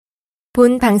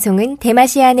본 방송은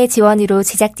대마시안의 지원으로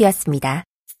제작되었습니다.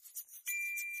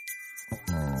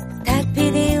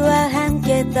 닭PD와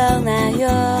함께 떠나요.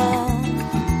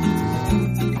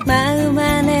 마음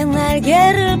안에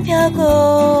날개를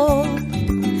펴고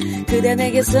그대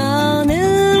내게서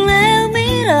눈을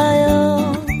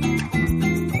밀어요.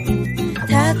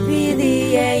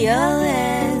 닭PD의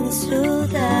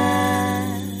여행수다.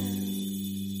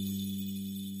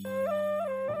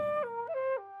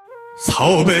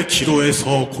 사업의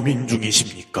기로에서 고민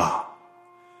중이십니까?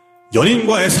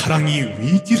 연인과의 사랑이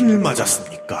위기를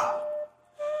맞았습니까?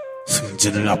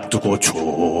 승진을 앞두고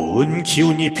좋은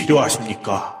기운이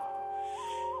필요하십니까?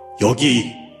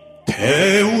 여기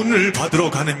대운을 받으러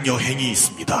가는 여행이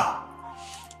있습니다.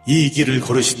 이 길을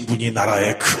걸으신 분이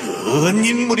나라의 큰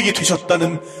인물이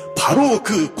되셨다는 바로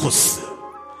그 코스,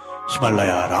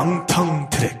 히말라야 랑탕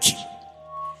트레킹.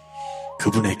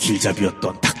 그분의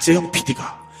길잡이였던 탁재영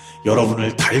PD가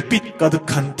여러분을 달빛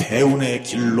가득한 대운의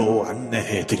길로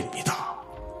안내해드립니다.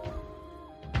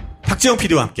 탁재영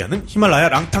PD와 함께하는 히말라야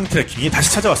랑탕 트레킹이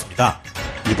다시 찾아왔습니다.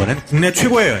 이번엔 국내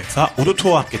최고의 여행사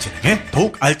오도투어와 함께 진행해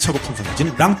더욱 알차고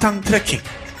풍성해진 랑탕 트레킹.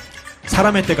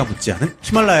 사람의 때가 묻지 않은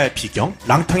히말라야의 비경,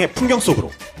 랑탕의 풍경 속으로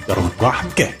여러분과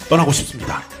함께 떠나고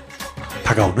싶습니다.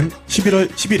 다가오는 11월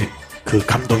 11일 그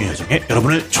감동의 여정에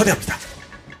여러분을 초대합니다.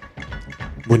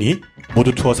 문의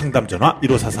모두투어 상담전화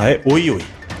 1544-5252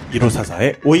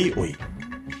 1544-5252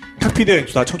 탁피디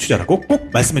여행수다 청취자라고 꼭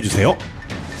말씀해주세요.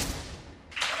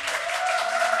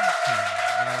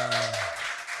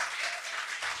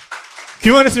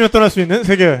 귀만 있으면 떠날 수 있는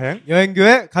세계여행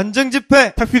여행교회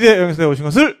간증집회 탁피디의 여행수다에 오신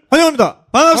것을 환영합니다.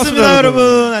 반갑습니다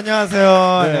여러분.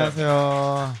 안녕하세요. 네.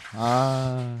 안녕하세요.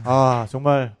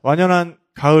 정말 완연한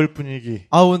가을 분위기.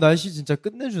 오늘 날씨 진짜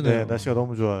끝내주네요. 네, 날씨가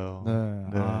너무 좋아요. 네.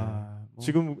 네.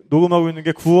 지금 녹음하고 있는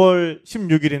게 9월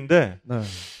 16일인데 네.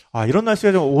 이런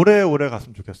날씨가 좀 오래오래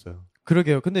갔으면 좋겠어요.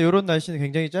 그러게요. 근데 이런 날씨는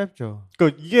굉장히 짧죠.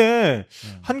 그러니까 이게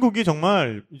한국이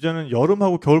정말 이제는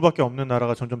여름하고 겨울밖에 없는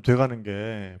나라가 점점 돼가는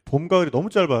게 봄, 가을이 너무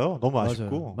짧아요. 너무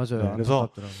아쉽고. 맞아요. 네, 그래서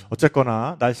안타깝더라고요.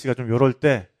 어쨌거나 날씨가 좀 요럴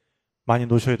때 많이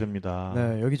노셔야 됩니다.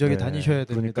 네, 여기저기 다니셔야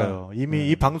됩니다. 그러니까요. 이미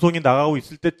이 방송이 나가고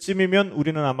있을 때쯤이면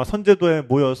우리는 아마 선제도에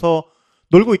모여서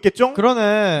놀고 있겠죠?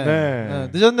 그러네. 네.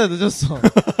 늦었어. 네.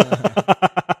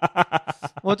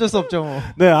 어쩔 수 없죠, 뭐.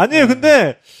 네, 아니에요.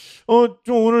 근데,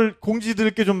 좀 오늘 공지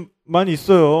드릴 게 좀 많이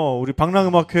있어요. 우리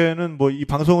방랑음악회는 뭐 이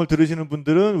방송을 들으시는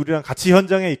분들은 우리랑 같이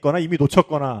현장에 있거나 이미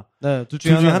놓쳤거나. 네, 둘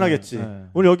중에 하나겠지. 네.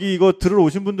 오늘 여기 이거 들으러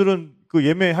오신 분들은 그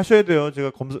예매하셔야 돼요.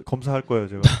 제가 검사할 거예요,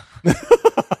 제가.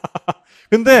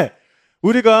 근데,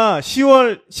 우리가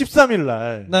 10월 13일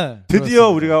날. 네. 드디어 그렇습니다.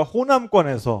 우리가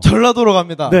호남권에서. 전라도로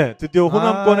갑니다. 네, 드디어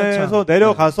호남권에서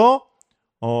내려가서,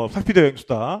 탁피디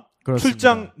여행수다. 그렇습니다.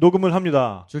 출장 녹음을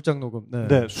합니다. 출장 녹음. 네.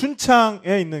 네,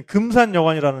 순창에 있는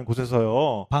금산여관이라는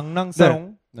곳에서요.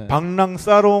 방랑사롱. 네.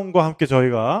 방랑사롱과 함께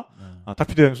저희가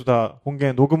탁피디 여행수다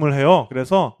공개 녹음을 해요.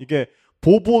 그래서 이게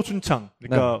보보 순창,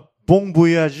 그러니까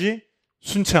봉부야지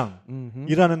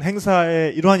순창이라는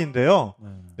행사의 일환인데요.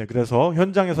 네, 그래서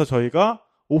현장에서 저희가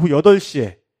오후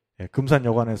 8시에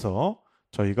금산여관에서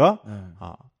저희가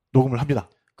녹음을 합니다.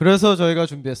 그래서 저희가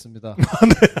준비했습니다. 네.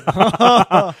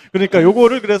 그러니까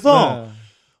요거를 그래서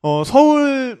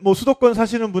서울 뭐 수도권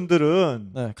사시는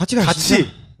분들은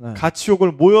같이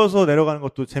요걸 모여서 내려가는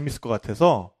것도 재밌을 것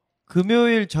같아서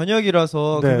금요일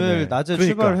저녁이라서 네네. 금요일 낮에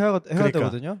출발을 해야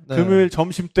되거든요. 네. 금요일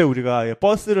점심 때 우리가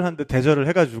버스를 한 대 대절을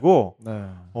해가지고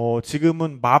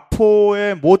지금은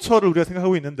마포의 모처를 우리가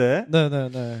생각하고 있는데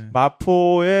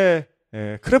마포의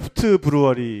크래프트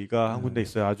브루어리가 한 군데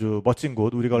있어요. 아주 멋진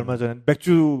곳. 우리가 얼마 전에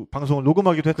맥주 방송을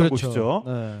녹음하기도 했던 곳이죠.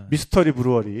 미스터리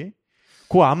브루어리.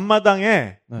 그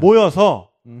앞마당에 모여서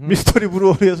미스터리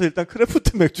브루어리에서 일단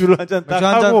크래프트 맥주를 한 잔 딱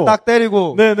하고 딱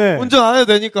때리고 운전 안 해도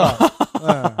되니까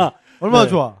얼마나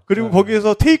좋아. 그리고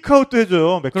거기에서 테이크아웃도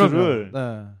해줘요. 맥주를.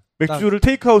 맥주를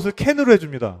테이크아웃을 캔으로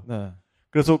해줍니다.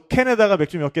 그래서 캔에다가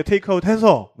맥주 몇 개 테이크아웃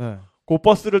해서 그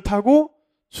버스를 타고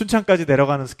순창까지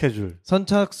내려가는 스케줄.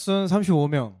 선착순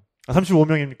 35명.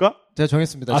 35명입니까? 제가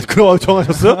정했습니다. 그럼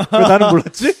정하셨어요? 왜 나는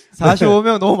몰랐지?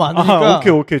 45명 너무 많으니까.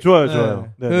 오케이. 좋아요.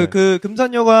 그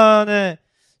금산여관의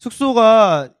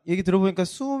숙소가 얘기 들어보니까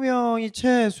 20명이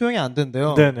채 수용이 안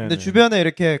된대요. 근데 주변에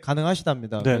이렇게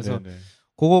가능하시답니다. 그래서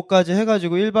그거까지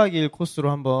해가지고 1박 2일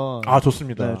코스로 한번.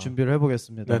 좋습니다. 준비를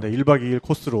해보겠습니다. 1박 2일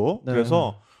코스로.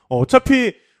 그래서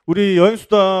어차피 우리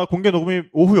여행수다 공개 녹음이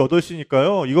오후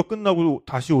 8시니까요. 이거 끝나고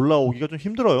다시 올라오기가 좀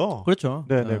힘들어요. 그렇죠.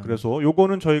 그래서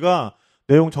요거는 저희가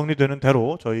내용 정리되는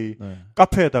대로 저희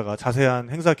카페에다가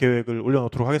자세한 행사 계획을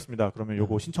올려놓도록 하겠습니다. 그러면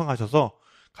요거 신청하셔서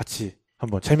같이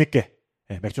한번 재밌게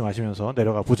맥주 마시면서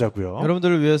내려가 보자고요.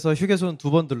 여러분들을 위해서 휴게소는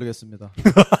 2번 들르겠습니다.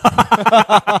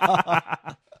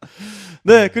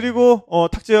 네, 그리고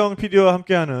탁재영 PD와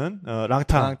함께하는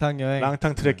랑탕 여행,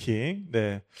 랑탕 트레킹.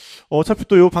 네, 어차피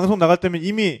또 요 방송 나갈 때면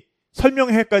이미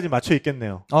설명회까지 맞춰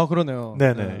있겠네요. 아, 그러네요.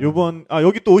 네네. 요번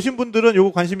여기 또 오신 분들은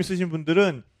요거 관심 있으신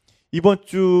분들은 이번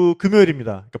주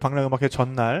금요일입니다. 그러니까 방랑음악회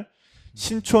전날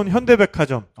신촌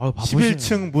현대백화점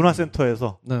 11층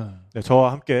문화센터에서 네,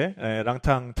 저와 함께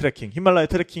랑탕 트레킹, 히말라야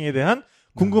트레킹에 대한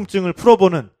궁금증을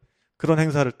풀어보는 그런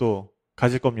행사를 또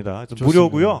가질 겁니다.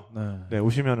 무료고요. 네,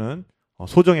 오시면은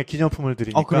소정의 기념품을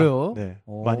드리니까. 그래요? 네,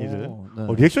 많이들.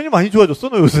 리액션이 많이 좋아졌어,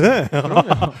 너 요새.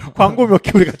 그럼요. 광고 몇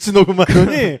개 우리 같이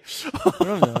녹음하더니.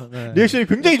 그럼요. 네. 리액션이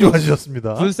굉장히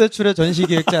좋아지셨습니다. 불세출의 전시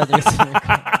기획자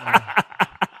아니겠습니까?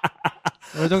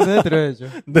 이 정도 해드려야죠.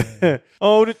 네.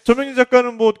 우리 전명진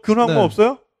작가는 뭐 근황 뭐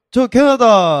없어요? 저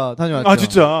캐나다 다녀왔죠. 아,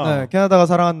 진짜? 네, 캐나다가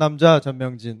사랑한 남자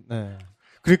전명진. 네.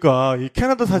 그러니까 이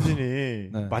캐나다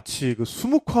사진이 마치 그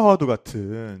수묵화와도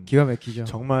같은 기가 막히죠.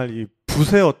 정말 이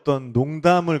붓의 어떤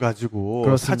농담을 가지고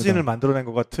그렇습니다. 사진을 만들어낸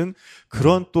것 같은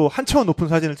그런 또 한 차원 높은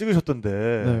사진을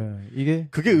찍으셨던데 이게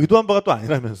그게 의도한 바가 또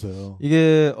아니라면서요.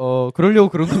 이게 그러려고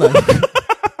그런 건 아니고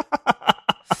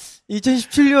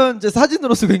 2017년 제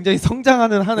사진으로서 굉장히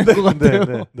성장하는 한 해인 것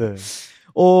같아요.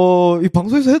 이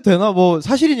방송에서 해도 되나? 뭐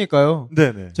사실이니까요.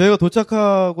 네네. 저희가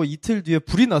도착하고 이틀 뒤에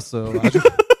불이 났어요.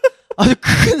 아주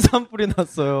큰 산불이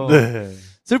났어요. 네.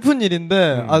 슬픈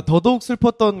일인데, 더더욱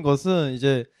슬펐던 것은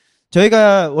이제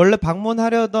저희가 원래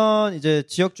방문하려던 이제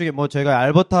지역 중에 뭐 저희가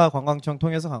알버타 관광청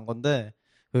통해서 간 건데,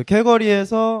 그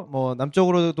캘거리에서 뭐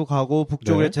남쪽으로도 가고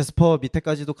북쪽에 제스퍼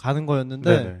밑에까지도 가는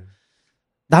거였는데,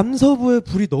 남서부에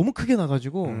불이 너무 크게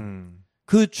나가지고,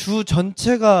 그 주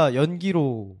전체가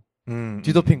연기로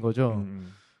뒤덮인 거죠.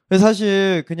 그래서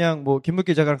사실 그냥 뭐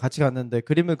김물길 작가랑 같이 갔는데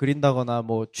그림을 그린다거나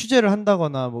뭐 취재를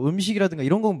한다거나 뭐 음식이라든가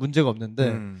이런 건 문제가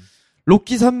없는데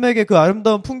로키 산맥의 그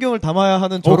아름다운 풍경을 담아야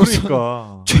하는 저로서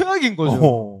그러니까. 최악인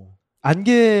거죠.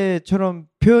 안개처럼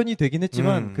표현이 되긴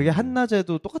했지만 그게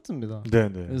한낮에도 똑같습니다.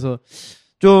 네네. 그래서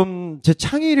좀 제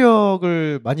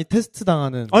창의력을 많이 테스트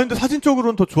당하는. 근데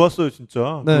사진적으로는 더 좋았어요,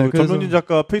 진짜. 네, 그 전명진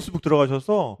작가 페이스북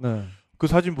들어가셔서 그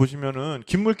사진 보시면은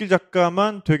김물길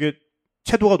작가만 되게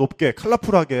채도가 높게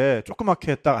컬러풀하게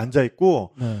조그맣게 딱 앉아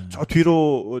있고 저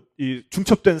뒤로 이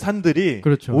중첩된 산들이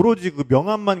오로지 그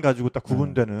명암만 가지고 딱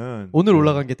구분되는. 오늘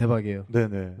올라간 게 대박이에요.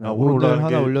 네네. 오늘 올라간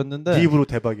하나 올렸는데 지 입으로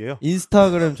대박이에요.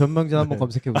 인스타그램 전명진 한번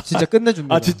검색해보세요. 진짜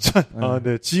끝내줍니다. 진짜.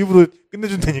 네. 지 입으로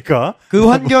끝내준다니까. 그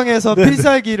환경에서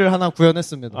필살기를 하나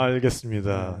구현했습니다.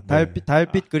 알겠습니다.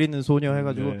 달빛 그리는 소녀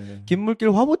해가지고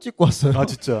김물길 화보 찍고 왔어요.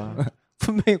 진짜.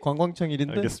 분명히 관광청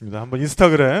일인데. 알겠습니다. 한번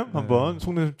인스타그램 한번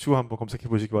속눈썹 치고 한번 검색해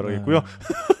보시기 바라겠고요.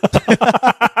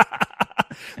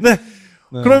 네.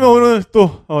 그러면 오늘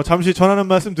또 잠시 전하는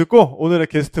말씀 듣고 오늘의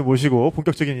게스트 모시고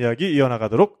본격적인 이야기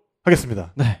이어나가도록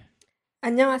하겠습니다. 네.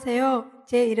 안녕하세요.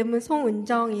 제 이름은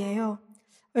송은정이에요.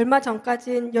 얼마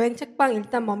전까진 여행 책방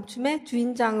일단 멈춤의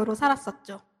주인장으로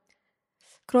살았었죠.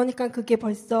 그러니까 그게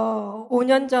벌써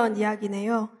 5년 전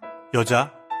이야기네요.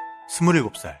 여자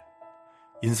 27살.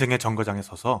 인생의 정거장에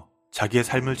서서 자기의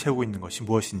삶을 채우고 있는 것이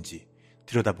무엇인지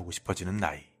들여다보고 싶어지는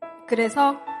나이.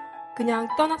 그래서 그냥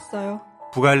떠났어요.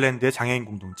 북아일랜드의 장애인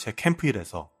공동체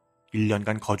캠프힐에서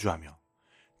 1년간 거주하며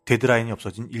데드라인이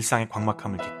없어진 일상의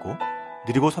광막함을 딛고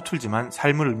느리고 서툴지만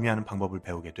삶을 의미하는 방법을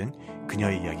배우게 된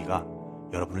그녀의 이야기가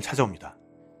여러분을 찾아옵니다.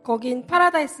 거긴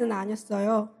파라다이스는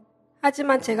아니었어요.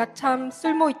 하지만 제가 참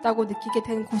쓸모 있다고 느끼게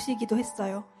된 곳이기도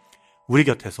했어요. 우리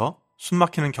곁에서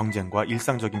숨막히는 경쟁과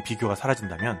일상적인 비교가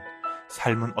사라진다면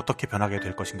삶은 어떻게 변하게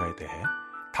될 것인가에 대해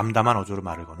담담한 어조로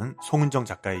말을 거는 송은정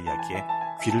작가의 이야기에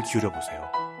귀를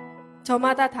기울여보세요.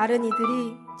 저마다 다른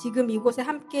이들이 지금 이곳에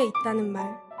함께 있다는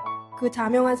말. 그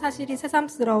자명한 사실이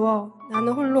새삼스러워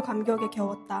나는 홀로 감격에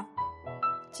겨웠다.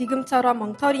 지금처럼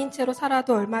엉터리인 채로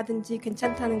살아도 얼마든지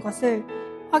괜찮다는 것을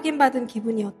확인받은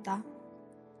기분이었다.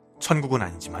 천국은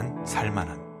아니지만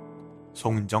살만한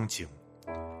송은정 지음.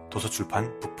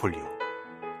 도서출판 북폴리오.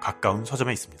 가까운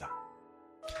서점에 있습니다.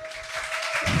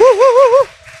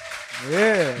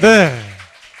 네.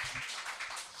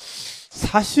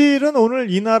 사실은 오늘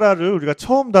이 나라를 우리가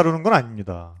처음 다루는 건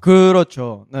아닙니다.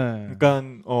 그렇죠. 네.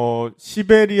 그러니까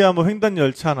시베리아 뭐 횡단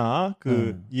열차나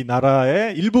이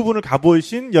나라의 일부분을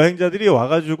가보신 여행자들이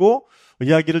와가지고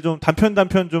이야기를 좀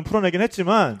단편 좀 풀어내긴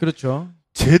했지만, 그렇죠.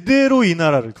 제대로 이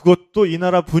나라를, 그것도 이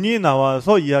나라 분이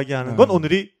나와서 이야기하는 건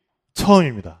오늘이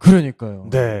처음입니다. 그러니까요.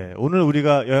 네, 오늘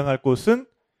우리가 여행할 곳은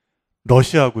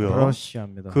러시아고요.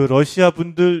 러시아입니다. 그 러시아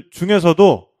분들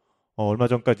중에서도 얼마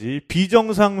전까지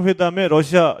비정상회담의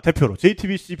러시아 대표로,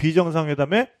 JTBC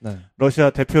비정상회담의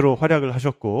러시아 대표로 활약을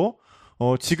하셨고,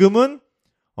 지금은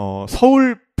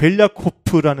서울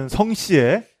벨야코프라는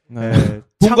성씨의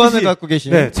본관을 갖고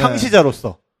계신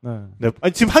창시자로서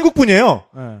아니, 지금 한국 분이에요.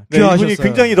 이분이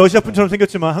굉장히 러시아 분처럼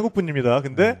생겼지만 한국 분입니다.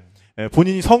 근데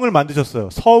본인이 성을 만드셨어요.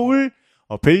 서울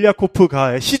벨야코프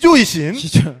가의 시조이신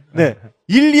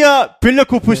일리아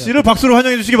벨야코프 씨를 박수로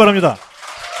환영해 주시기 바랍니다.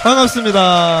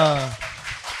 반갑습니다.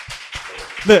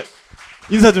 네.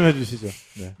 인사 좀 해주시죠.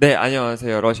 네,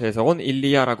 안녕하세요. 러시아에서 온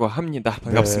일리아라고 합니다.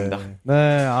 반갑습니다.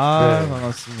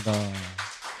 반갑습니다.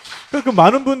 그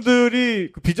많은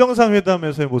분들이 그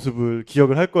비정상회담에서의 모습을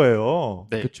기억을 할 거예요.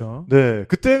 네. 그렇죠. 네.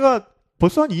 그때가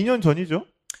벌써 한 2년 전이죠?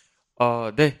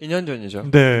 네, 2년 전이죠.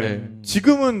 네.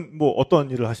 지금은 뭐 어떤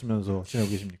일을 하시면서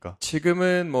지내고 계십니까?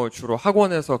 지금은 뭐 주로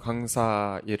학원에서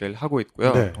강사 일을 하고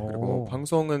있고요. 그리고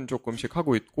방송은 조금씩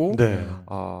하고 있고,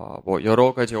 뭐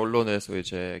여러 가지 언론에서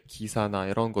이제 기사나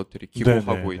이런 것들이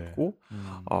기고하고 있고,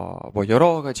 뭐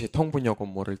여러 가지 통번역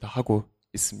업무를 다 하고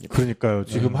있습니다. 그러니까요.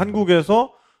 지금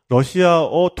한국에서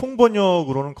러시아어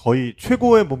통번역으로는 거의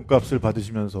최고의 몸값을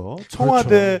받으시면서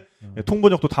청와대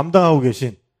통번역도 담당하고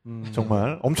계신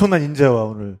정말 엄청난 인재와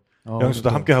오늘 영수도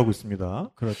함께 하고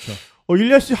있습니다. 그렇죠.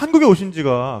 일리아 씨 한국에 오신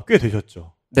지가 꽤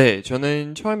되셨죠? 네,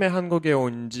 저는 처음에 한국에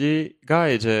온 지가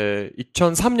이제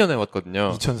 2003년에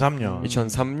왔거든요.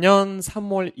 2003년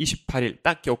 3월 28일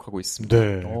딱 기억하고 있습니다.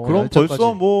 네. 그럼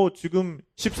벌써 뭐 지금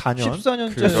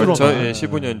 14년째. 그렇죠.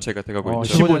 15년째가 돼가고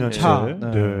있죠. 15년 차.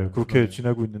 네. 그렇게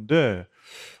지내고 있는데,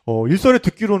 일설에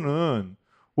듣기로는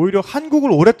오히려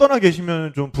한국을 오래 떠나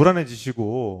계시면 좀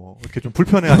불안해지시고 이렇게 좀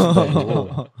불편해 하신다고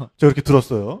제가 이렇게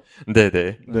들었어요.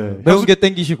 네네. 매운 게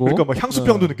땡기시고 그러니까 막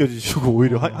향수병도 느껴지시고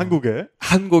오히려 한국에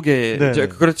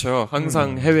그렇죠.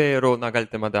 항상 해외로 나갈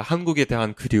때마다 한국에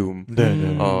대한 그리움.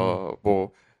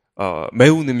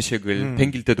 매운 음식을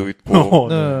땡길 때도 있고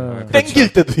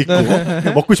땡길 때도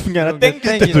있고 먹고 싶은 게 아니라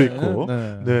땡길 때도 있고.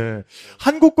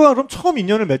 한국과 그럼 처음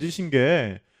인연을 맺으신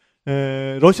게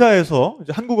러시아에서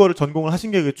이제 한국어를 전공을 하신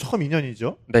게 처음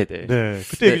인연이죠? 네네. 네.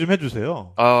 그때 얘기 좀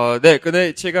해주세요. 네.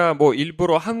 근데 제가 뭐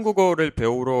일부러 한국어를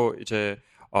배우러 이제,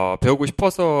 배우고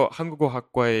싶어서 한국어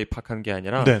학과에 입학한 게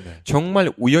아니라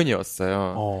정말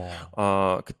우연이었어요.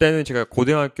 그때는 제가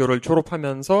고등학교를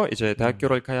졸업하면서 이제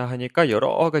대학교를 가야 하니까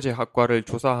여러 가지 학과를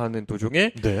조사하는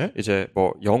도중에 이제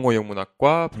뭐 영어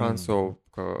영문학과, 프랑스어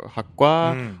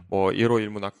학과, 뭐 일어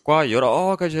일문학과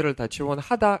여러 가지를 다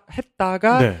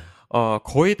했다가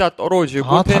거의 다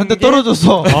떨어지고 다른 데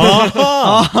떨어졌어.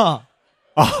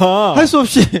 할 수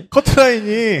없이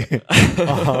커트라인이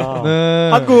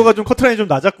한국어가 좀 커트라인이 좀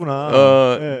낮았구나.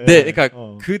 그러니까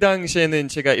그 당시에는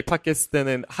제가 입학했을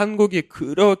때는 한국이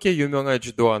그렇게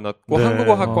유명하지도 않았고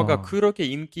한국어 학과가 그렇게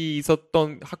인기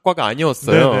있었던 학과가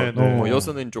아니었어요. 뭐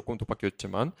여서는 조금 더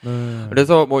바뀌었지만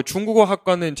그래서 뭐 중국어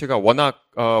학과는 제가 워낙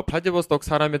플라디보스톡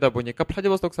사람이다 보니까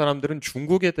플라디보스톡 사람들은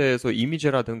중국에 대해서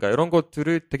이미지라든가 이런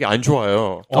것들을 되게 안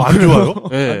좋아해요. 안 좋아요?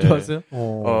 네. 안 좋았어요?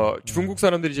 중국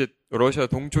사람들이 이제 러시아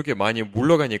동쪽에 많이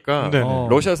물러가니까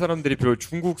러시아 사람들이 별로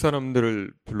중국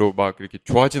사람들을 별로 막 이렇게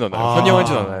좋아하진 않아요.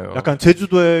 환영하진 않아요. 약간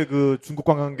제주도에 그 중국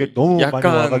관광객 너무 많이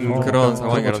와가지고 약간 그런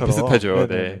상황이랑 비슷하죠.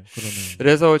 네.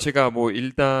 그래서 제가 뭐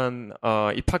일단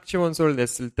입학 지원서를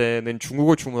냈을 때는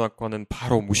중국어 중문학과는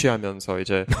바로 무시하면서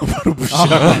이제 바로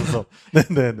무시하면서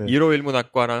일어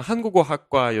일문학과랑 한국어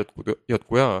학과였고요.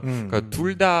 그러니까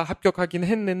둘 다 합격하긴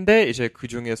했는데 이제 그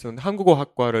중에서는 한국어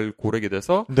학과를 고르게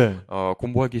돼서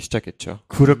공부하기 시작했죠.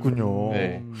 그랬군요.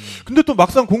 근데 또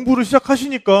막상 공부를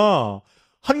시작하시니까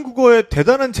한국어에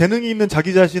대단한 재능이 있는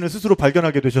자기 자신을 스스로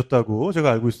발견하게 되셨다고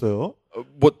제가 알고 있어요.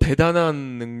 뭐 대단한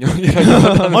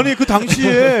능력이라기보다는 아니 그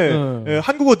당시에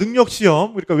한국어 능력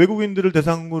시험, 그러니까 외국인들을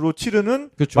대상으로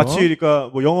치르는 마치 그러니까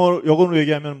뭐 영어로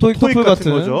얘기하면 토익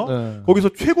같은 거죠. 거기서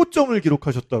최고점을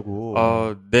기록하셨다고.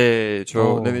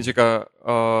 저는 제가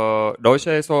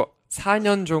러시아에서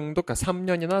 4년 정도, 그러니까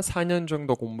 3년이나 4년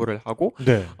정도 공부를 하고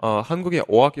한국에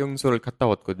어학연수를 갔다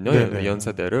왔거든요.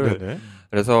 연세대를.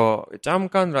 그래서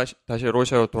잠깐 다시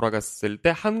러시아로 돌아갔을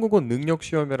때 한국어 능력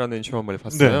시험이라는 시험을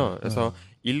봤어요. 그래서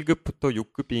 1급부터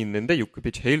 6급이 있는데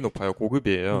 6급이 제일 높아요.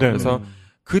 고급이에요. 그래서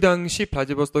그 당시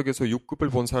플라디보스톡에서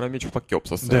 6급을 본 사람이 저밖에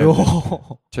없었어요.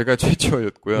 제가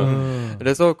최초였고요.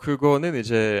 그래서 그거는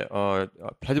이제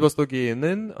플라디보스톡에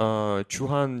있는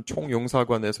주한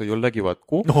총영사관에서 연락이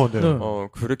왔고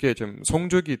그렇게 좀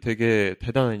성적이 되게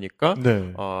대단하니까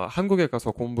한국에 가서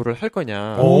공부를 할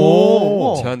거냐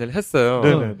제안을 했어요.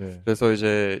 그래서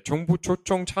이제 정부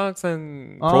초청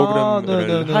창학생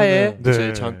프로그램을 하에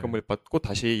이제 장학금을 받고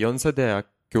다시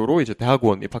연세대학교로 이제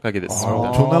대학원 입학하게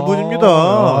됐습니다. 좋은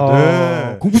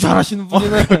분입니다. 공부 잘하시는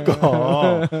분이네.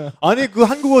 그러니까. 아니 그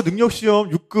한국어 능력 시험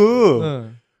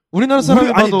 6급 우리나라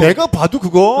사람이 아니 내가 봐도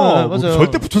그거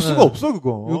절대 붙을 수가 없어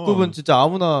그거. 6급은 진짜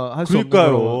아무나 할 수 없는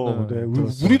거니까요.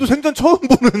 우리도 생전 처음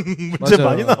보는 문제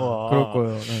많이 나와. 그럴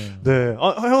거예요. 네.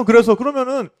 형 그래서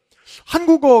그러면은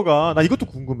한국어가 나 이것도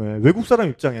궁금해. 외국 사람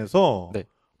입장에서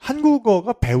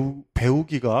한국어가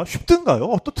배우기가 쉽든가요?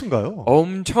 어떻든가요?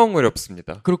 엄청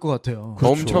어렵습니다. 그럴 것 같아요.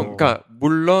 그렇죠. 엄청, 그러니까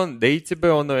물론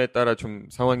네이티브 언어에 따라 좀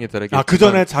상황이 다르겠지만. 그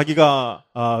전에 자기가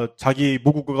자기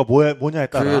모국어가 뭐냐에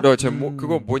따라. 그렇죠.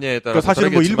 그거 뭐냐에 따라. 그러니까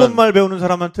사실은 뭐 일본말 배우는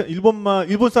사람한테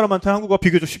일본 사람한테 한국어가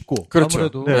비교적 쉽고. 그렇죠.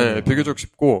 아무래도. 네, 비교적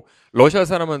쉽고 러시아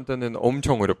사람한테는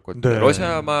엄청 어렵거든요. 네.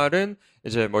 러시아 말은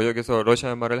이제 뭐 여기서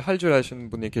러시아 말을 할 줄 아시는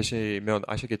분이 계시면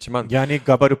아시겠지만 야닉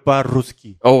가바르파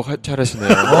루스키. 잘하시네요.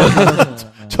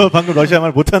 저 방금 러시아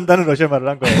말 못한다는 러시아 말을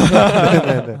한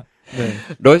거예요. 네.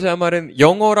 러시아 말은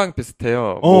영어랑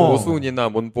비슷해요. 모순이나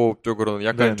문법 쪽으로는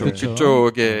약간 좀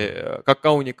그쪽에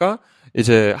가까우니까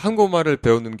이제 한국말을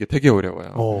배우는 게 되게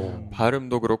어려워요.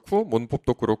 발음도 그렇고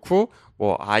문법도 그렇고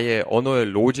뭐 아예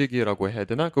언어의 로직이라고 해야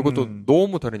되나? 그것도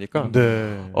너무 다르니까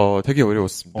되게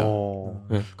어려웠습니다.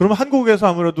 네. 그러면 한국에서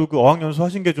아무래도 그 어학연수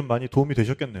하신 게 좀 많이 도움이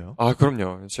되셨겠네요.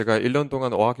 그럼요. 제가 1년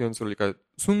동안 어학연수를 그러니까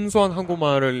순수한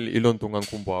한국말을 1년 동안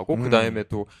공부하고 그다음에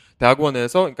또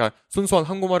대학원에서 그러니까 순수한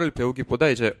한국말을 배우기보다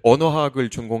이제 언어학을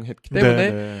전공했기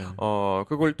때문에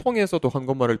그걸 통해서도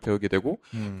한국말을 배우게 되고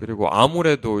그리고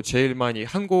아무래도 제일 많이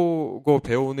한국어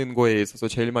배우는 거에 있어서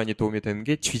제일 많이 도움이 되는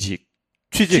게 취직.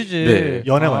 네.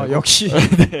 연애 말고. 역시.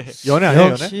 네. 연애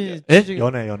아니에요, 역시.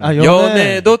 연애? 연애는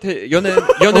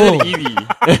 2위.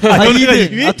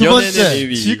 2위? 두 번째.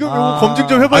 2위. 지금 검증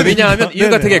좀 해봐야 왜냐하면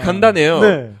이유가 되게 간단해요.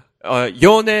 네.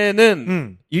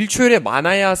 연애는 일주일에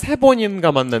많아야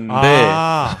 3번인가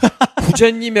만났는데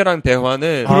부자님이랑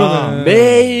대화는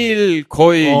매일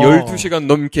거의 12시간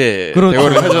넘게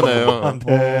대화를 하잖아요.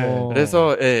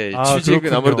 그래서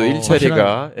취직은 아무래도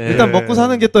일자리가 일단 먹고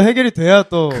사는 게 또 해결이 돼야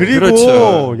또 그리고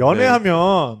그렇죠.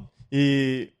 연애하면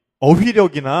이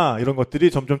어휘력이나 이런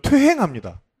것들이 점점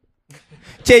퇴행합니다.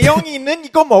 재영이는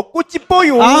이거 먹고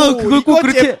찌뻐요. 그걸 꼭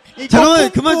그렇게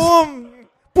잠깐만 그만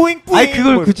뿌잉뿌잉.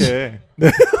 그걸 굳이.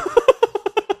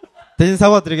 대신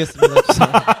사과드리겠습니다.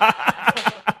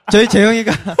 저희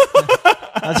재영이가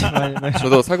아직 많이.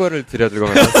 저도 사과를 드려야 될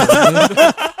것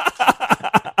같습니다.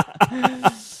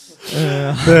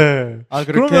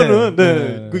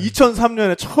 그러면은 그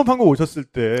 2003년에 처음 한국 오셨을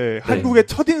때 한국의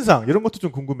첫인상 이런 것도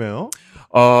좀 궁금해요.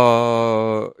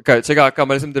 그러니까 제가 아까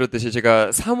말씀드렸듯이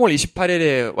제가 3월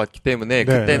 28일에 왔기 때문에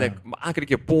그때는 막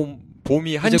그렇게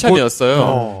봄이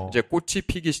한참이었어요. 이제 꽃이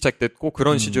피기 시작됐고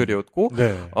그런 시절이었고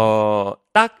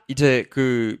딱 이제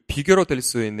그 비교로 될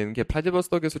수 있는 게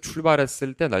플라디보스톡에서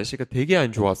출발했을 때 날씨가 되게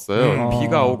안 좋았어요.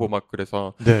 비가 오고 막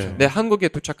그래서 근데 한국에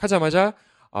도착하자마자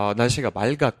날씨가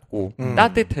맑았고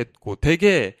따뜻했고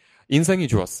되게 인상이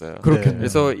좋았어요. 그렇겠네요.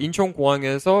 그래서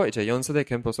인천공항에서 이제 연세대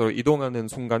캠퍼스로 이동하는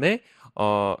순간에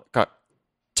그러니까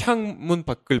창문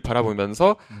밖을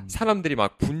바라보면서 사람들이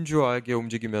막 분주하게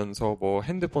움직이면서 뭐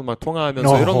핸드폰 막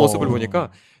통화하면서 이런 모습을 보니까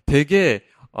되게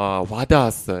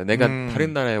와닿았어요. 내가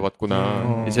다른 나라에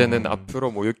왔구나. 이제는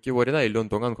앞으로 뭐 6개월이나 1년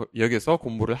동안 여기서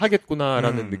공부를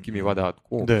하겠구나라는 느낌이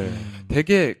와닿았고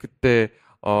되게 그때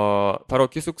바로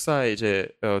기숙사에 이제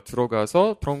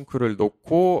들어가서 트렁크를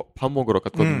놓고 밥 먹으러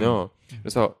갔거든요.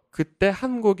 그래서 그때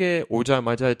한국에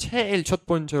오자마자 제일 첫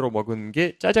번째로 먹은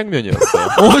게 짜장면이었어요.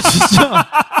 진짜?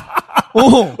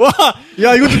 와,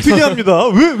 야, 이것도 특이합니다.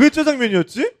 왜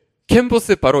짜장면이었지?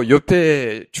 캠퍼스 바로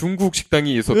옆에 중국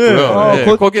식당이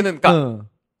있었고요. 거기는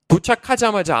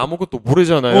도착하자마자 아무것도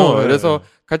모르잖아요. 그래서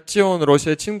같이 온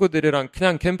러시아 친구들이랑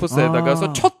그냥 캠퍼스에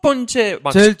나가서 첫 번째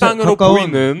막 식당으로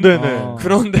보이는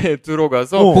그런 데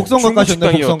들어가서 복성가 중국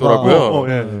식당이었더라고요.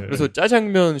 그래서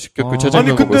짜장면 시켰고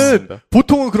짜장면 먹었습니다. 아니 근데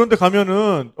보통은 그런데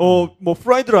가면은 뭐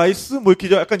프라이드 라이스 뭐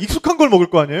이렇게 약간 익숙한 걸 먹을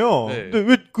거 아니에요. 근데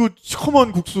왜 그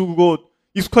첨언 국수 그거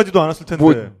익숙하지도 않았을 텐데.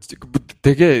 뭐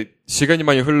되게 시간이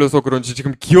많이 흘러서 그런지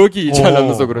지금 기억이 잘 안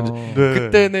나서 그런지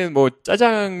그때는 뭐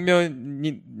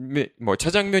짜장면이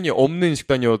없는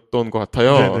식당이었던 것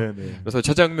같아요. 그래서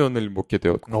짜장면을 먹게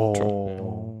되었죠.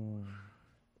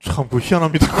 참,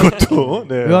 희한합니다, 그것도.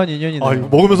 묘한 인연이네요.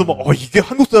 먹으면서 이게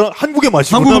한국의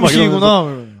맛이구나. 한국 음식이구나.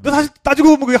 근데 사실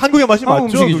따지고 보면 한국의 맛이 맞죠?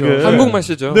 음식이죠. 그게. 한국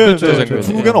맛이죠. 짜장면.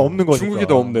 중국에는 없는 거니까.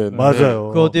 중국에도 없는.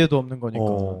 맞아요. 그 어디에도 없는 거니까.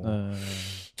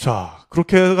 자,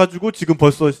 그렇게 해가지고 지금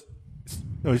벌써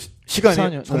시간이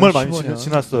 14년, 정말 많이 15년.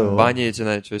 지났어요. 많이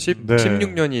지났죠.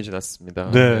 16년이 지났습니다.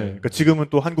 그러니까 지금은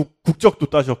또 한국 국적도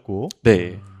따셨고.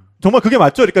 네. 정말 그게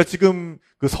맞죠? 그러니까 지금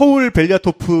그 서울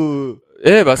벨리아토프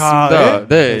예, 맞습니다.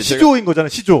 네. 시조인 거잖아요,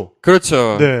 시조.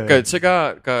 그렇죠. 네. 그러니까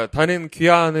제가, 다른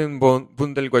귀화하는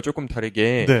분들과 조금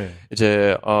다르게, 네.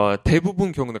 이제,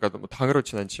 대부분 경우는, 뭐 다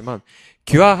그렇진 않지만,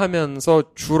 귀화하면서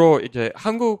주로 이제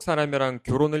한국 사람이랑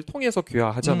결혼을 통해서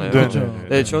귀화하잖아요. 그렇죠.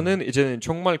 네, 저는 이제는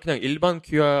정말 그냥 일반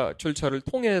귀화 절차를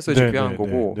통해서 이제 귀화한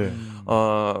거고,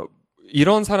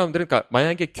 이런 사람들은, 그러니까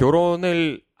만약에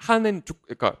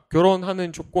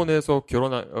결혼하는 조건에서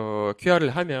귀화를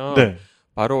하면, 네.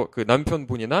 바로 그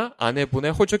남편분이나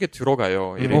아내분의 호적에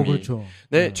들어가요, 이름이. 그렇죠.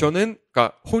 네, 저는,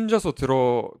 혼자서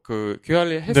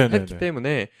귀화를 했기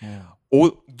때문에,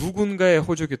 누군가의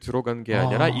호적에 들어간 게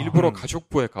아니라 일부러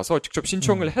가족부에 가서 직접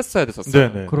신청을 했어야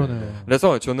됐었어요. 네네. 그러네요.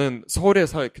 그래서 저는 서울에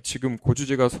지금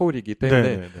거주지가 서울이기 때문에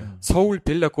네네네. 서울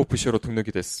빌라 코프시로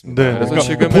등록이 됐습니다. 네. 그래서 그러니까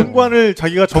지금 본관을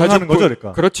자기가 정하는 거죠,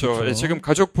 그러니까. 그렇죠. 지금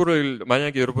가족부를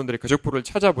만약에 여러분들이 가족부를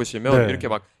찾아보시면 이렇게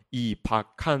막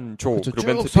박한조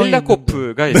그리고 빌라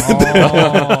코프가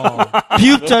있습니다.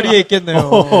 비읍 자리에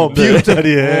있겠네요. 비읍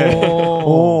자리에.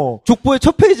 족보의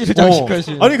첫 페이지를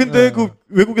장식하신. 아니 근데 그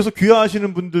외국에서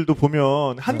귀화하시는 분들도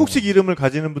보면 한국식 이름을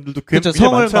가지는 분들도 굉장히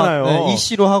많잖아요.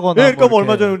 이씨로 하거나. 네, 그러니까 뭐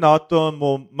얼마 전에 나왔던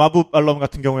뭐 마북 알럼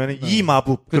같은 경우에는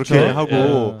이마북 그렇게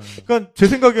하고. 그러니까 제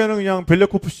생각에는 그냥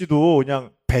벨레코프 씨도 그냥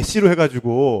배씨로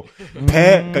해가지고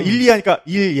그러니까 일리하니까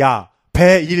일야.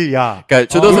 배일야. 그러니까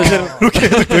저도 사실은 그렇게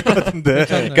해도 될 것 같은데.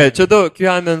 그러니까 저도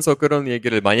귀하면서 그런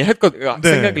얘기를 많이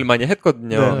생각을 많이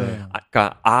했거든요.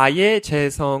 그러니까 아예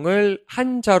재성을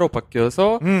한자로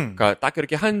바뀌어서, 그러니까 딱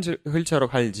그렇게 한글자로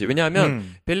갈지. 왜냐하면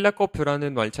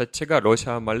벨라코프라는 말 자체가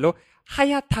러시아 말로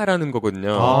하야타라는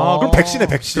거거든요. 그럼 백신에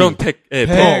백신. 그럼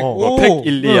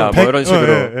백일리야 뭐 이런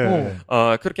식으로.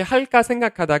 그렇게 할까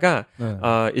생각하다가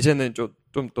이제는 좀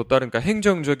또 다른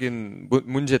행정적인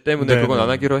문제 때문에 그건 안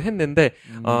하기로 했는데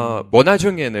뭐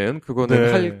나중에는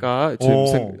그거는 할까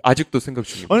지금 아직도 생각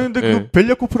중입니다. 아니 근데 그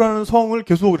벨리아코프라는 성을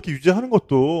계속 이렇게 유지하는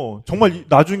것도 정말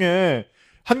나중에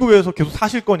한국에서 계속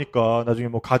사실 거니까 나중에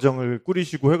뭐 가정을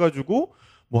꾸리시고 해가지고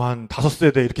뭐 한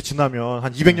 5세대 이렇게 지나면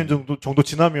한 200년 정도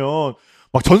지나면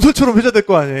막 전설처럼 회자될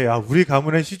거 아니에요. 야, 우리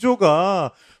가문의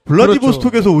시조가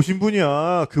블라디보스톡에서 그렇죠. 오신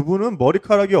분이야. 그분은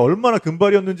머리카락이 얼마나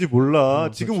금발이었는지 몰라.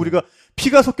 지금 그렇죠. 우리가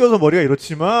피가 섞여서 머리가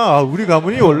이렇지만 우리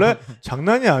가문이 원래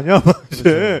장난이 아니야. 막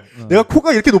이제 내가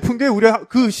코가 이렇게 높은 게 우리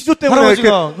그 시조 때문에 이렇게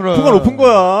코가 높은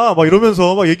거야. 막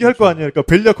이러면서 막 얘기할 거 아니야. 그러니까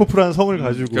벨리아코프라는 성을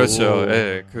가지고. 그렇죠.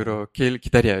 예, 그렇게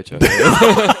기다려야죠. 네.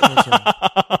 그렇죠.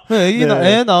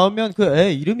 애 나오면 그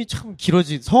애 이름이 참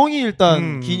성이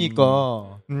일단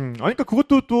기니까. 아니, 그러니까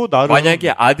그것도 또 나름.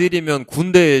 만약에 아들이면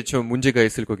군대에 좀 문제가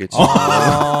있을 거겠지.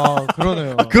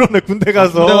 그러네요. 그러네, 군대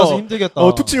가서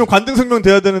힘들겠다. 툭 치면 관등성명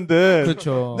돼야 되는데.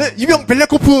 그렇죠. 네, 이병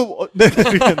벨리아코프. 네,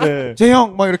 네.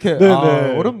 제형, 막 이렇게. 네,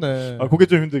 어렵네. 그게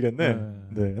좀 힘들겠네. 네.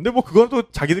 근데 뭐 그건 또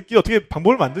자기들끼리 어떻게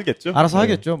방법을 만들겠죠. 알아서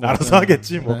하겠죠. 뭐. 알아서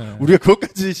하겠지. 뭐. 우리가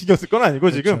그것까지 신경 쓸 건 아니고,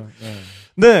 그렇죠. 지금.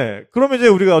 네. 그러면 이제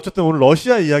우리가 어쨌든 오늘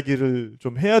러시아 이야기를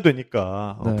좀 해야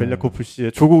되니까. 벨리아코프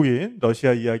씨의 조국인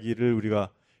러시아 이야기를 우리가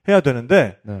해야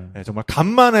되는데 네, 정말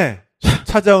간만에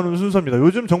찾아오는 순서입니다.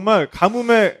 요즘 정말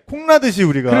가뭄에 콩나듯이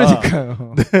우리가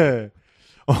그러니까요. 네.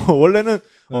 원래는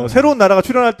새로운 나라가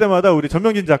출연할 때마다 우리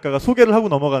전명진 작가가 소개를 하고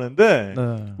넘어가는데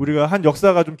우리가 한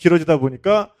역사가 좀 길어지다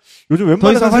보니까 요즘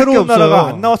웬만해서 새로운 나라가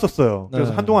안 나왔었어요.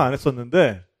 그래서 한동안 안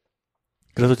했었는데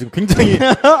그래서 지금 굉장히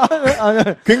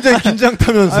긴장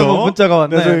타면서 문자가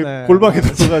왔네. 골방에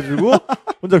들어가지고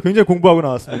혼자 굉장히 공부하고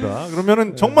나왔습니다.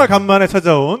 그러면은 정말 간만에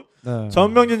찾아온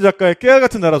전명진 작가의 깨알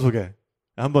같은 나라 소개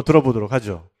한번 들어보도록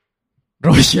하죠.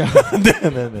 러시아.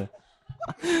 네네네.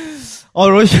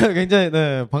 러시아 굉장히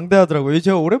방대하더라고요.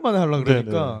 제가 오랜만에 하려고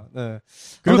그러니까. 네.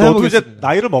 그리고 너도 이제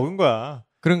나이를 먹은 거야.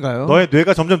 그런가요? 너의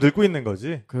뇌가 점점 늙고 있는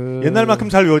거지. 옛날만큼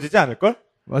잘 외워지지 않을걸?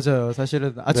 맞아요.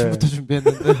 사실은 아침부터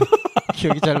준비했는데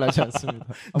기억이 잘 나지 않습니다.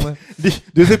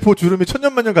 뇌세포 주름이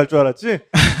천년만년 갈 줄 알았지?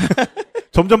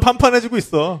 점점 판판해지고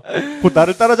있어. 곧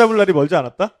나를 따라잡을 날이 멀지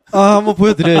않았다? 한번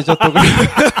보여드려야죠, 또.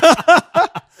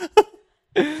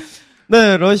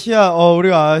 네, 러시아,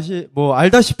 우리가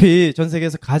알다시피 전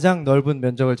세계에서 가장 넓은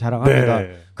면적을 자랑합니다.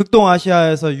 네.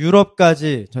 극동아시아에서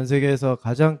유럽까지 전 세계에서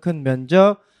가장 큰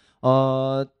면적,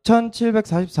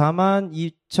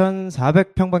 1744만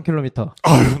 2400평방킬로미터.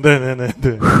 아유, 네네네.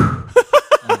 네.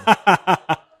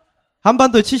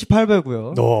 한반도에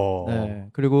 78배고요. 네.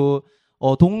 그리고,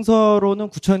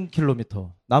 동서로는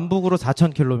 9,000km, 남북으로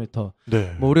 4,000km.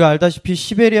 네. 뭐, 우리가 알다시피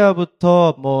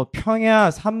시베리아부터, 평야,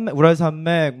 우랄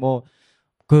산맥,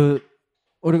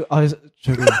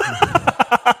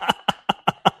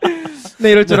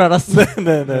 네, 이럴 줄 알았어.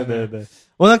 네네네네.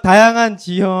 워낙 다양한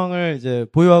지형을 이제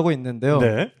보유하고 있는데요.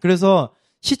 네. 그래서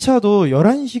시차도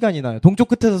 11시간이 나요. 동쪽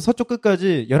끝에서 서쪽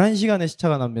끝까지 11시간의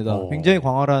시차가 납니다. 굉장히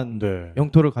광활한 네.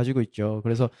 영토를 가지고 있죠.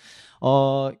 그래서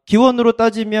기원으로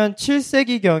따지면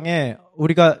 7세기경에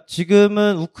우리가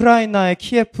지금은 우크라이나의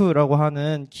키예프라고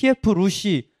하는 키예프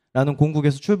루시라는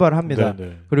공국에서 출발을 합니다.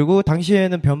 네네. 그리고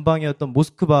당시에는 변방이었던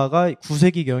모스크바가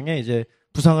 9세기경에 이제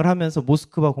부상을 하면서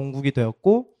모스크바 공국이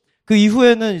되었고 그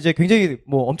이후에는 이제 굉장히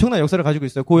뭐 엄청난 역사를 가지고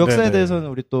있어요. 그 역사에 네네. 대해서는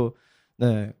우리 또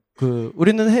네.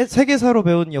 우리는 세계사로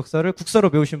배운 역사를 국사로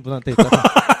배우신 분한테 이따가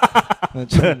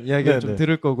좀 이야기를 좀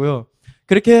들을 거고요.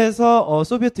 그렇게 해서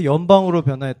소비에트 연방으로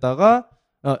변화했다가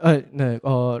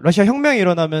러시아 혁명이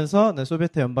일어나면서 네,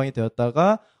 소비에트 연방이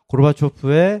되었다가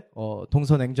고르바초프의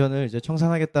동서냉전을 이제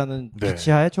청산하겠다는 네.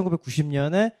 기치하에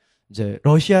 1990년에 이제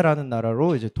러시아라는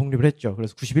나라로 이제 독립을 했죠.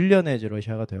 그래서 91년에 이제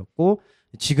러시아가 되었고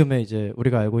지금의 이제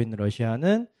우리가 알고 있는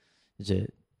러시아는 이제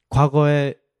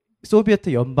과거에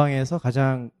소비에트 연방에서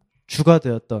가장 주가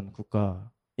되었던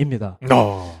국가입니다.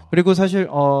 그리고 사실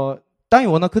땅이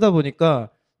워낙 크다 보니까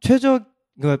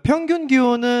평균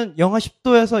기온은 영하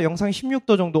 10도에서 영상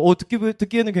 16도 정도.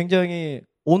 듣기에는 굉장히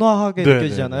온화하게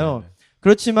느껴지잖아요.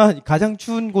 그렇지만 가장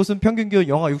추운 곳은 평균 기온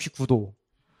영하 69도.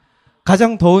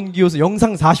 가장 더운 기온은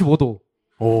영상 45도.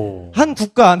 한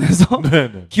국가 안에서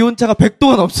기온차가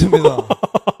 100도가 넘습니다.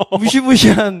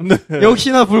 무시무시한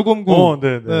역시나 불공국.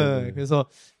 네, 그래서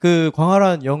그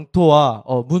광활한 영토와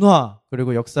문화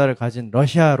그리고 역사를 가진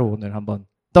러시아로 오늘 한번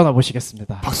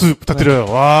떠나보시겠습니다. 박수 부탁드려요.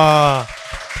 네. 와.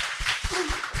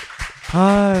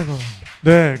 아이고.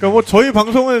 네, 그러니까 뭐 저희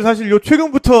방송을 사실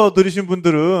최근부터 들으신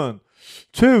분들은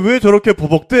쟤 왜 저렇게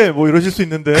버벅대? 뭐 이러실 수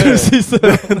있는데. 그럴 수 있어요.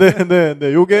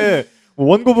 네. 요게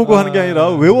원고 보고 하는 게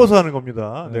아니라 외워서 하는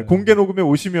겁니다. 네, 공개 녹음에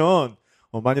오시면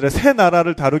만일에 새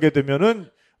나라를 다루게 되면은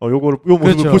요 모습을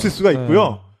그렇죠. 보실 수가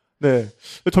있고요. 네.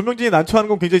 전명진이 난처하는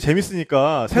건 굉장히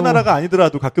재밌으니까 새 나라가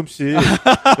아니더라도 가끔씩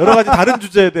여러 가지 다른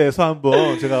주제에 대해서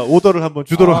한번 제가 오더를 한번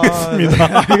주도록 하겠습니다.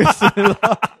 네, 알겠습니다.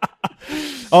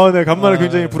 네, 간만에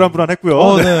굉장히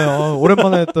불안했고요. 네.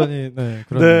 오랜만에 했더니 네,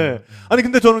 그런. 네. 아니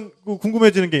근데 저는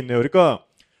궁금해지는 게 있네요. 그러니까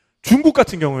중국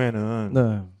같은 경우에는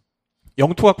네.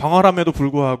 영토가 광활함에도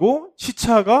불구하고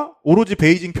시차가 오로지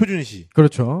베이징 표준시.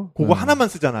 그렇죠. 그거 하나만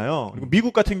쓰잖아요. 그리고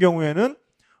미국 같은 경우에는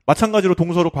마찬가지로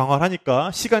동서로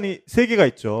광활하니까 시간이 3개가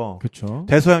있죠. 그렇죠.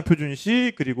 대서양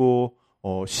표준시 그리고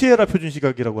시에라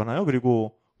표준시각이라고 하나요?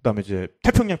 그리고 그다음에 이제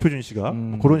태평양 표준시각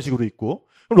그런 식으로 있고.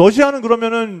 그럼 러시아는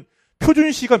그러면은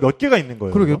표준시가 몇 개가 있는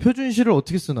거예요? 그러게요. 표준시를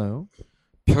어떻게 쓰나요?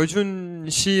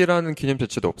 표준시라는 개념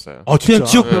자체도 없어요. 진짜? 그냥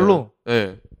지역별로?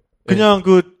 네. 그냥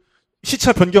그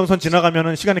시차 변경선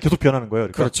지나가면은 시간이 계속 변하는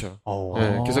거예요. 그러니까? 그렇죠.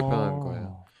 네, 계속 변하는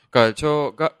거예요. 그러니까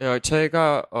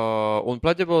제가 온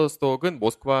플라디보스톡은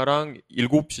모스크바랑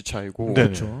 7시 차이고.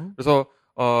 그렇죠. 그래서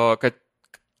그러니까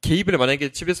케이블에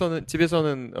만약에 집에서는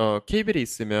케이블이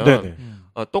있으면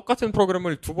똑같은